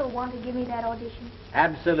you still want to give me that audition?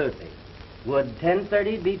 Absolutely. Would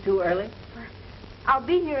 10:30 be too early? I'll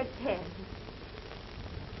be here at 10.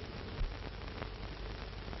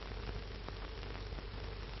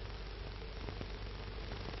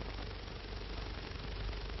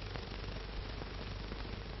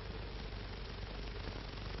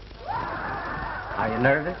 Are you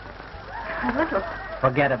nervous? A little.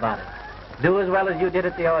 Forget about it. Do as well as you did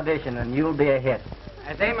at the audition, and you'll be a hit.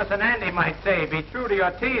 As Amos and Andy might say, be true to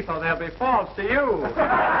your teeth or they'll be false to you.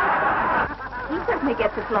 He certainly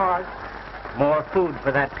gets applause. More food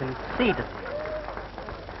for that conceit of yours.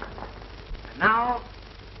 And now,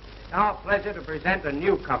 it's our pleasure to present a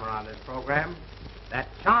newcomer on this program. That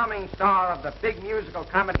charming star of the big musical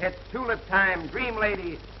comedy hits Tulip Time, Dream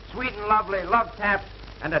Lady, Sweet and Lovely, Love Taps,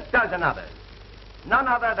 and a dozen others. None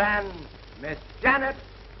other than Miss Janet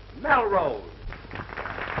Melrose.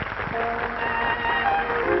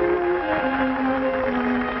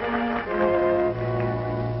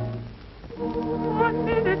 One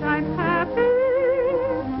minute I'm happy,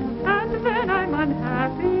 and then I'm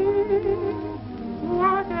unhappy.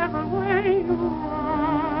 Whatever way you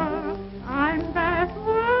are, I'm that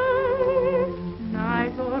way,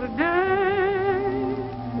 night or day.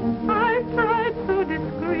 I've tried so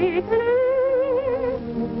discreetly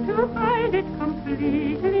to hide it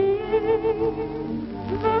completely.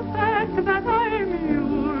 The fact that I'm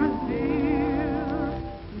yours, dear,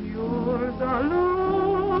 yours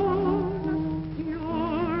alone,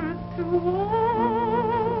 yours to own.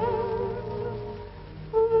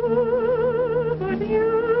 Ooh, but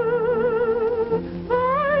you,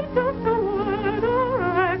 by just a word or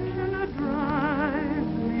action,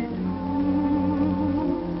 drives me to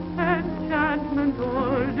enchantment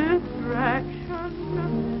or distraction.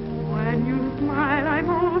 When you smile, I'm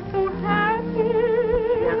oh so happy.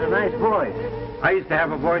 He has a nice voice. I used to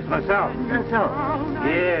have a voice myself. That's so.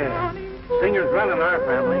 Yeah. Singers run in our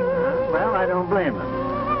family. Well, I don't blame him.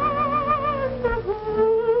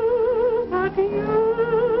 But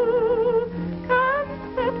you can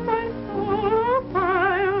set my soul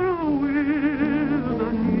afire with a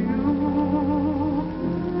new,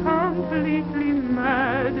 completely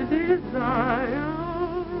mad desire.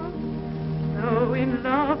 Though in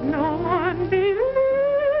love no one believes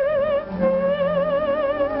it,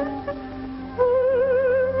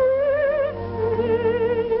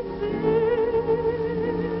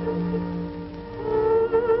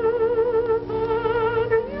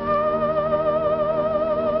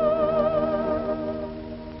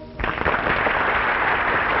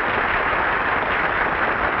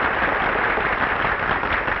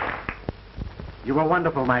 You were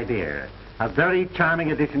wonderful, my dear. A very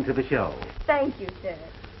charming addition to the show. Thank you, sir.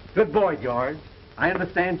 Good boy, George. I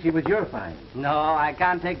understand she was your find. No, I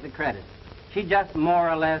can't take the credit. She just more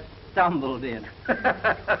or less stumbled in.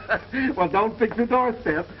 Well, don't fix the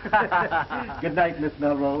doorstep. Good night, Miss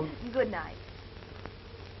Melrose. Good night.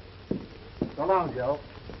 So long, Joe.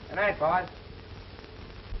 Good night, boys.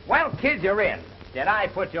 Well, kids, you're in. Did I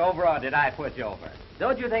put you over or did I put you over?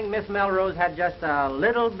 Don't you think Miss Melrose had just a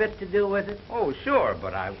little bit to do with it? Oh, sure,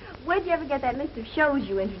 but I... Where'd you ever get that list of shows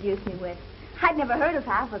you introduced me with? I'd never heard of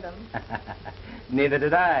half of them. Neither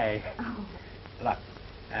did I. Oh. Look,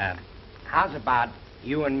 how's about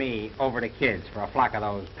you and me over to Kids for a flock of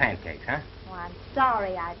those pancakes, huh? Well, I'm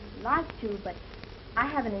sorry. I'd like to, but I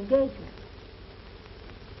have an engagement.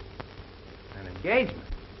 An engagement?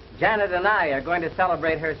 Janet and I are going to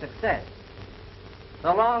celebrate her success.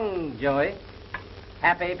 So long, Joey.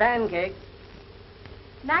 Happy pancakes.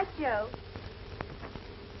 Night, Joe.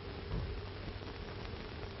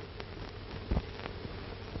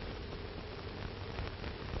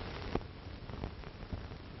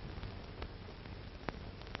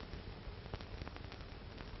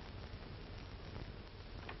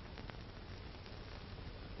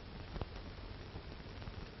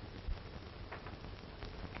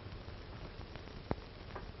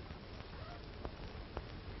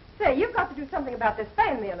 Say, you've got to do something about this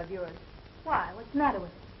fan mail of yours. Why? What's the matter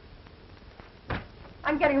with it?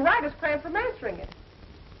 I'm getting writer's cramp from answering it.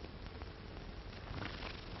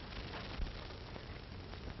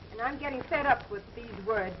 And I'm getting fed up with these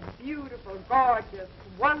words. Beautiful, gorgeous,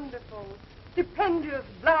 wonderful, stupendous,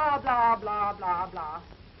 blah, blah, blah, blah, blah.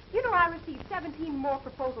 You know, I received 17 more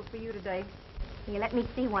proposals for you today. Here, let me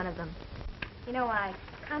see one of them. You know, I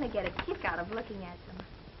kind of get a kick out of looking at them.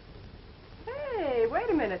 Hey, wait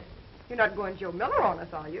a minute. You're not going Joe Miller on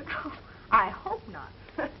us, are you? Oh, I hope not.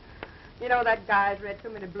 You know, that guy's read so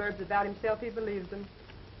many blurbs about himself, he believes them.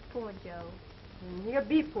 Poor Joe. He'll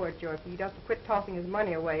be poor Joe if he doesn't quit tossing his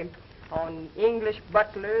money away on English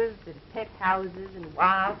butlers and pet houses and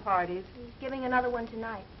wild parties. He's giving another one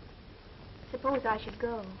tonight. Suppose I should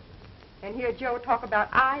go. And hear Joe talk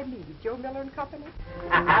about me, Joe Miller and Company?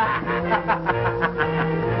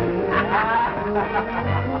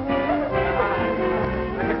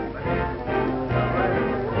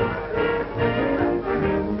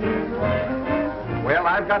 Well,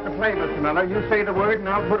 I've got to play, Mr. Miller. You say the word and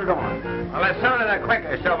I'll put it on. Well, the sooner the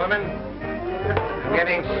quicker, Silverman. I'm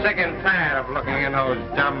getting sick and tired of looking in those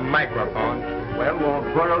dumb microphones. Well, will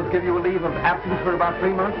Burroughs give you a leave of absence for about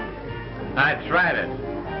 3 months? I tried it.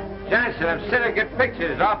 Johnson of Syndicate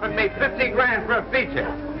Pictures offered me 50 grand for a feature.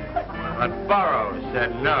 But Burroughs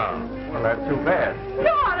said no. Well, that's too bad. Go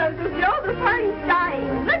on, Uncle Joe. The party's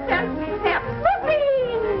dying. Let's have some pep.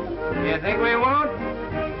 Whoopee! You think we won't?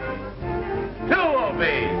 2 will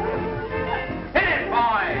be. Hit it,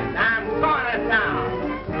 boys. I'm going to town.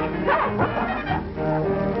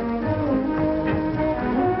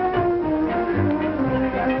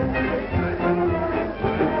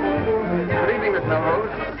 Good evening, Miss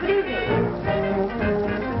Melrose. Good evening.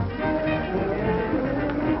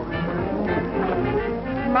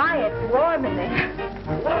 My, it's warm in there.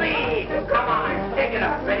 Please, come on, take it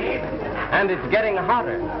up, babe. And it's getting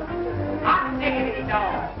hotter. Hot diggity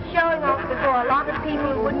dog. Showing off before a lot of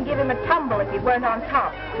people who wouldn't give him a tumble if he weren't on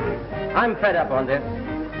top. I'm fed up on this.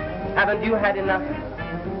 Haven't you had enough?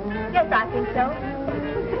 Yes, I think so.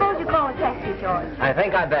 Suppose you call a taxi, George. I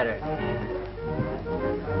think I better.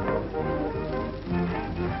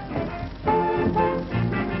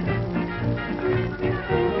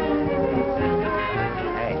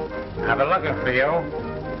 Hey, I've been looking for you.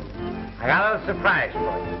 I got a little surprise for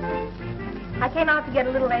you. I came out to get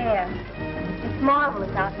a little air. It's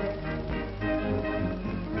marvelous out here.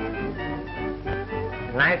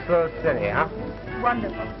 Nice little city, huh?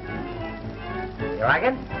 Wonderful. You like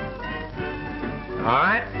it? All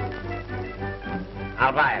right.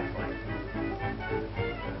 I'll buy it for you.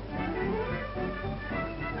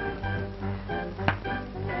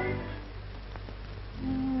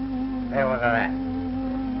 Hey, look at that.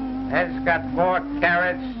 That's got 4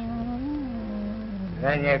 carrots.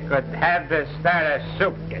 Then you could have the starter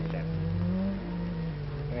soup kitchen.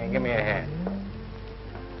 Here, give me a hand.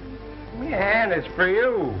 Give me a hand. It's for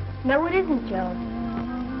you. No, it isn't, Joe.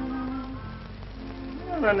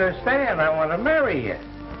 I don't understand. I want to marry you.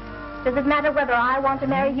 Does it matter whether I want to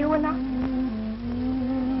marry you or not?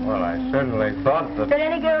 Well, I certainly thought that... That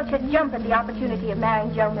any girl should jump at the opportunity of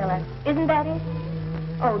marrying Joe Miller. Isn't that it?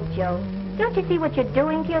 Oh, Joe, don't you see what you're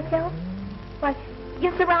doing to yourself? Why,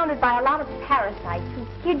 you're surrounded by a lot of parasites who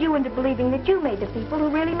kid you into believing that you made the people who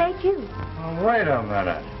really made you. Oh, wait a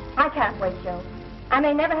minute. I can't wait, Joe. I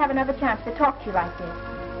may never have another chance to talk to you like this.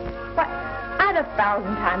 But I'd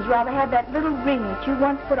 1,000 times rather have that little ring that you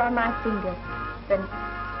once put on my finger than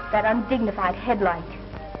that undignified headlight.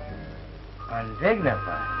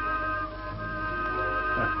 Undignified?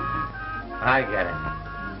 I get it.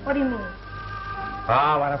 What do you mean?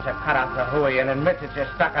 Oh, why don't you cut out the hooey and admit that you're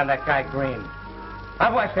stuck on that guy Green?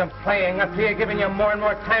 I've watched them playing up here, giving you more and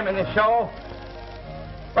more time in the show.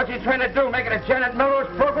 What you trying to do, make it a Janet Melrose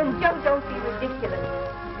program? Joe, don't be ridiculous.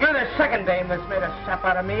 You're the second dame that's made a sap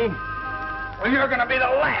out of me. Well, you're going to be the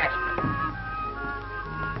last.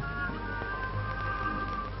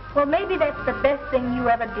 Well, maybe that's the best thing you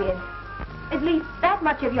ever did. At least that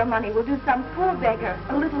much of your money will do some poor beggar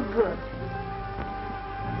a little good.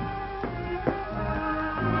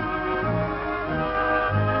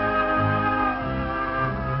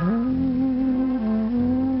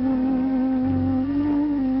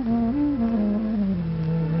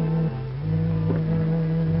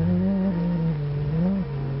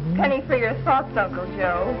 Penny for your thoughts, Uncle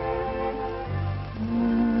Joe.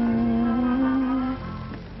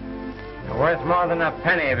 You're worth more than a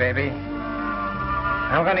penny, baby.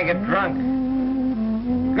 I'm going to get drunk.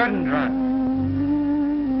 Good and drunk.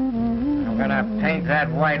 I'm going to paint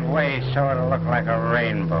that white way so it'll look like a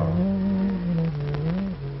rainbow.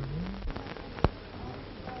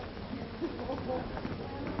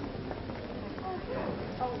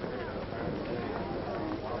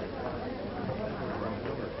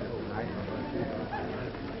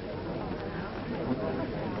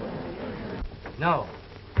 No.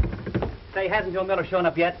 Say, hasn't Joe Miller shown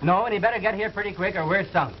up yet? No, and he better get here pretty quick or we're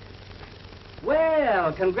sunk.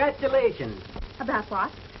 Well, congratulations. About what?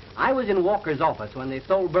 I was in Walker's office when they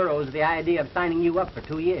sold Burroughs the idea of signing you up for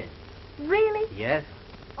 2 years. Really? Yes.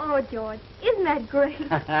 Oh, George, isn't that great?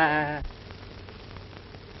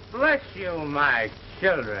 Bless you, my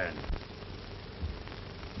children.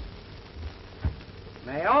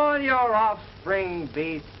 May all your offspring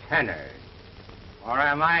be tenors. Or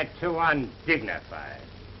am I too undignified?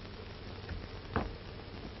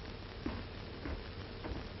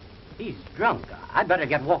 He's drunk. I'd better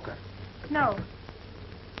get Walker. No.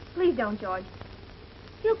 Please don't, George.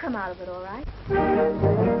 He'll come out of it all right.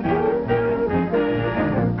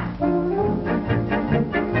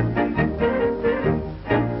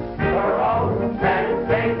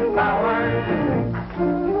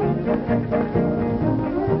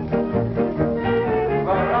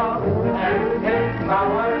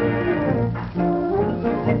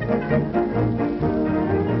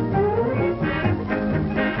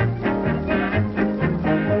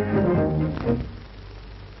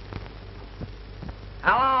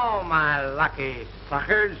 Hello, my lucky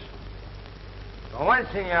suckers. For once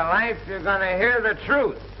in your life, you're going to hear the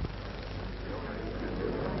truth.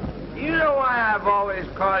 You know why I've always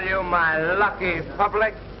called you my lucky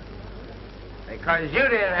public? Because you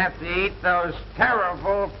didn't have to eat those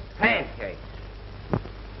terrible pancakes.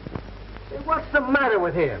 Hey, what's the matter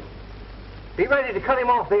with him? Be ready to cut him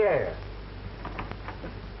off the air.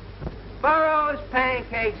 Burroughs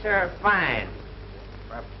pancakes are fine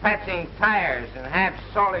for patching tires and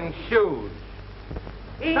half-soling shoes.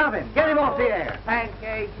 Stop him. Get him off the air.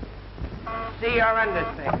 Pancakes. See your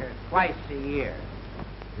undertaker twice a year.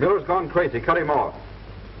 Miller's gone crazy. Cut him off.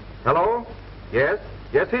 Hello? Yes?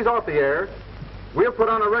 Yes, he's off the air. We'll put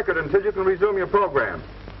on a record until you can resume your program.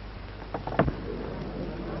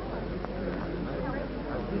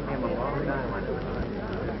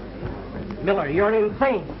 Miller, you're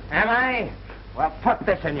insane. Am I? Well, put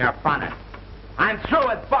this in your bonnet. I'm through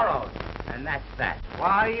with Burroughs, and that's that.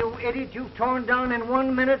 Why, you idiot, you've torn down in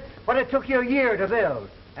 1 minute what it took you a year to build.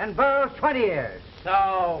 And Burroughs 20 years.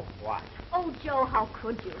 So what? Oh, Joe, how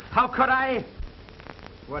could you? How could I?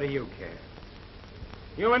 What do you care?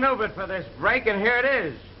 You maneuvered for this break, and here it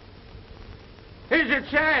is. Here's your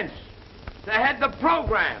chance to head the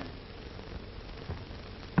program.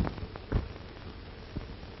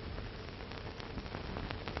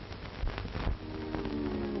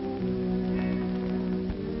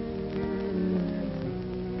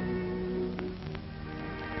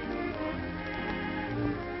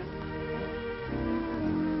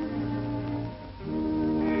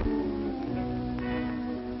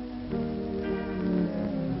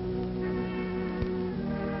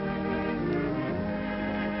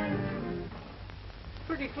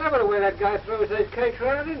 Clever the way that guy throws those cakes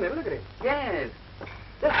around, isn't it? Look at him. Yes.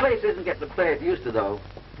 This place isn't getting the play it used to, though.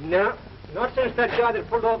 No, not since that guy that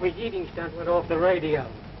pulled off his eating stunt went off the radio.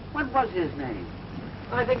 What was his name?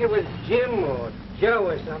 I think it was Jim or Joe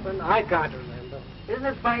or something. I can't remember. Isn't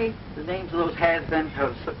it funny, the names of those has-beens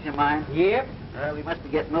have slipped your mind? Yep. Well, we must be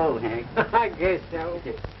getting old, Hank. I guess so.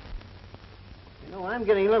 You know, I'm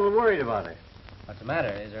getting a little worried about her. What's the matter?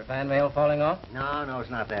 Is her fan mail falling off? No, it's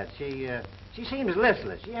not that. She seems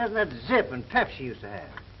listless. She hasn't that zip and pep she used to have.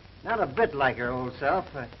 Not a bit like her old self.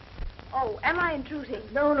 Oh, am I intruding?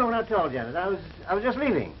 No, not at all, Janet. I was just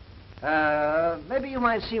leaving. Maybe you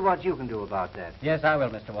might see what you can do about that. Yes, I will,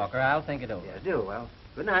 Mr. Walker. I'll think it over. Yes, do. Well,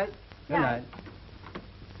 good night. Good night.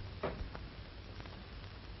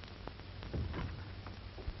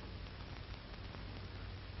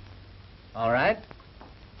 All right.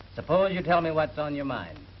 Suppose you tell me what's on your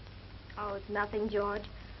mind. Oh, it's nothing, George.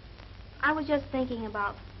 I was just thinking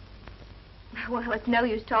about... Well, it's no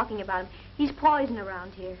use talking about him. He's poison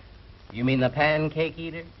around here. You mean the pancake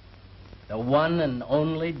eater? The one and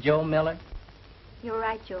only Joe Miller? You're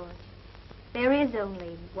right, George. There is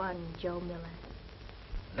only one Joe Miller.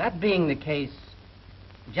 That being the case,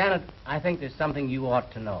 Janet, I think there's something you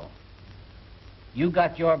ought to know. You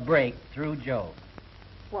got your break through Joe.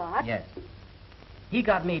 What? Yes. He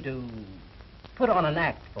got me to put on an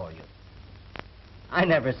act for you. I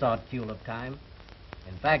never saw Tulip Time.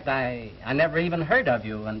 In fact, I never even heard of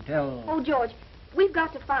you until... Oh, George, we've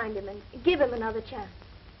got to find him and give him another chance.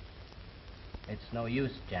 It's no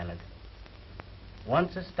use, Janet.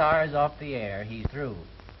 Once a star's off the air, he's through.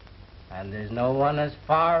 And there's no one as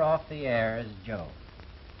far off the air as Joe.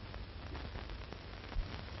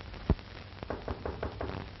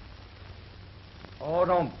 Oh,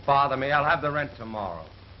 don't bother me. I'll have the rent tomorrow.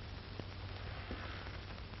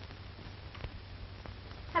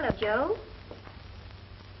 Hello, Joe.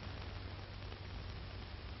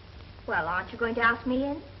 Well, aren't you going to ask me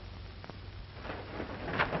in?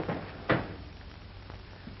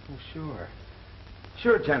 Oh, sure.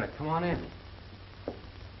 Sure, Janet. Come on in.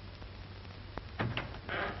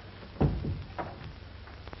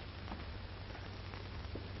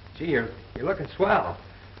 Gee, you're looking swell.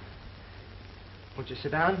 Won't you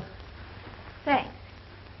sit down? Thanks.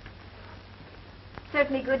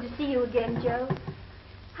 Certainly good to see you again, Joe.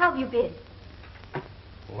 How have you been?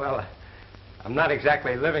 Well, I'm not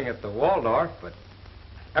exactly living at the Waldorf, but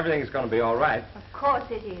everything's going to be all right. Of course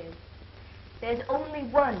it is. There's only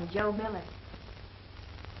one Joe Miller.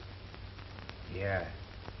 Yeah.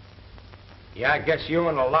 Yeah, I guess you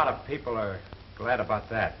and a lot of people are glad about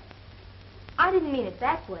that. I didn't mean it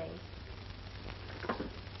that way.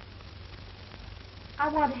 I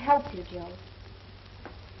want to help you, Joe.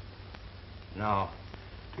 No.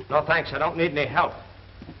 No, thanks. I don't need any help.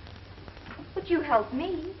 But you helped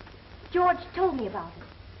me. George told me about it.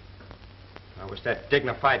 I wish that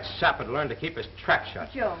dignified sap had learned to keep his trap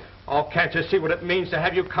shut. Joe. Oh, can't you see what it means to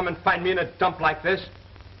have you come and find me in a dump like this?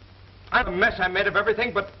 I'm a mess I made of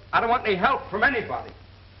everything, but I don't want any help from anybody.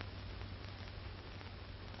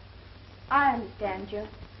 I understand, Joe.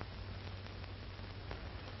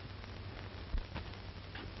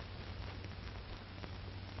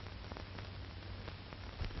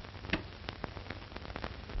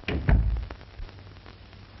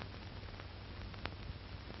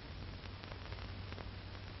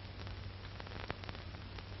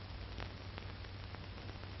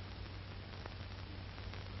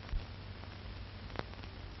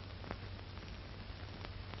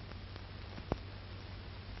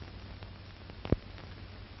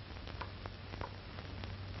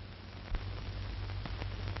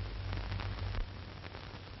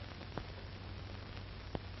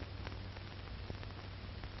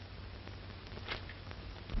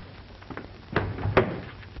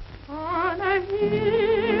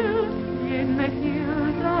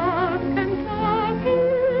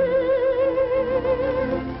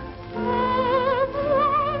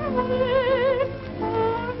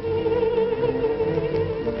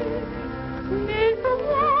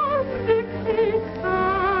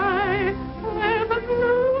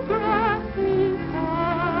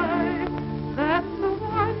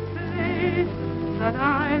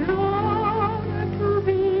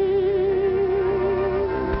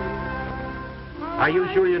 Are you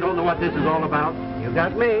sure you don't know what this is all about? You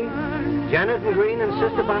got me. Janet and Green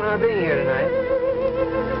insist upon our being here tonight.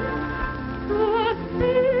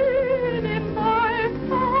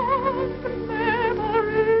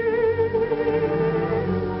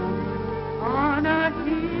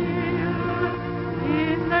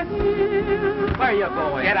 Where are you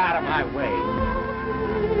going? Get out of my way.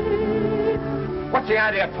 What's the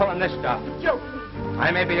idea of pulling this stuff? Joe. I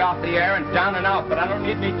may be off the air and down and out, but I don't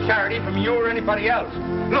need any charity from you or anybody else.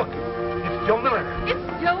 Look, it's Joe Miller.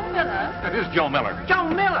 It's Joe Miller. It is Joe Miller. Joe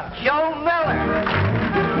Miller. Joe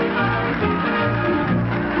Miller.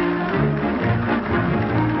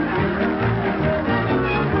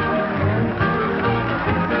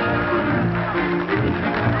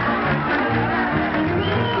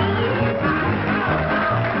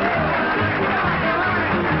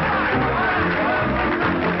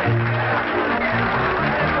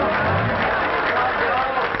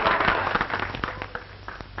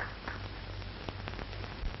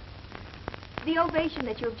 The ovation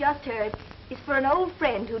that you've just heard is for an old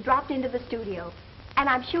friend who dropped into the studio. And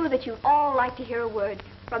I'm sure that you'd all like to hear a word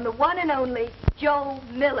from the one and only Joe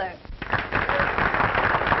Miller.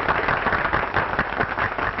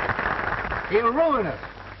 He'll ruin us.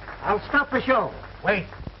 I'll stop the show. Wait.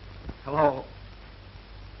 Hello,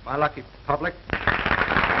 my lucky public.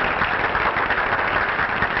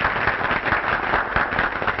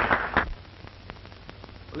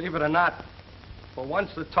 Believe it or not, for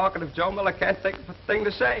once the talkative Joe Miller can't think of a thing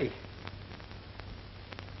to say.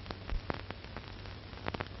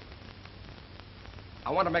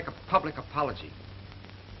 I want to make a public apology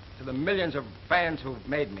to the millions of fans who've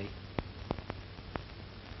made me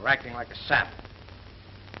for acting like a sap.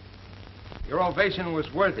 Your ovation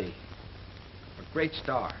was worthy of a great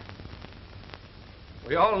star.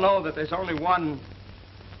 We all know that there's only one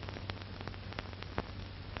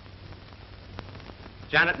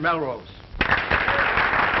Janet Melrose.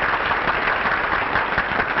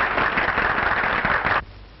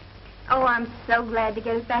 Oh, I'm so glad to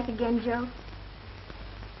get us back again, Joe.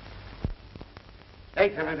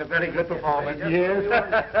 Excellent, a very good performance. Yes.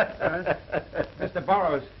 Mr.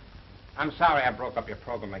 Burroughs, I'm sorry I broke up your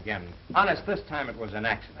program again. Honest, this time it was an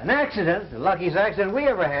accident. An accident? The luckiest accident we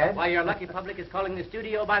ever had. Why, your lucky public is calling the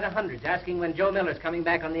studio by the hundreds, asking when Joe Miller's coming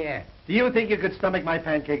back on the air. Do you think you could stomach my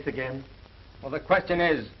pancakes again? Well, the question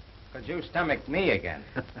is, could you stomach me again?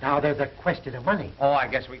 Now, there's a question of money. Oh, I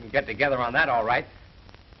guess we can get together on that, all right.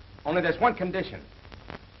 Only there's one condition.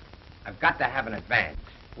 I've got to have an advance.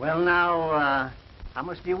 Well, now, how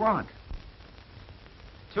much do you want?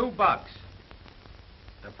 $2.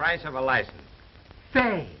 The price of a license.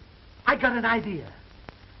 Say, I got an idea.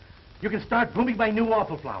 You can start booming my new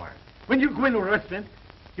waffle flour. When you go into a restaurant,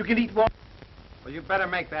 you can eat waffle. Well, you better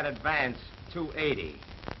make that advance $2.80.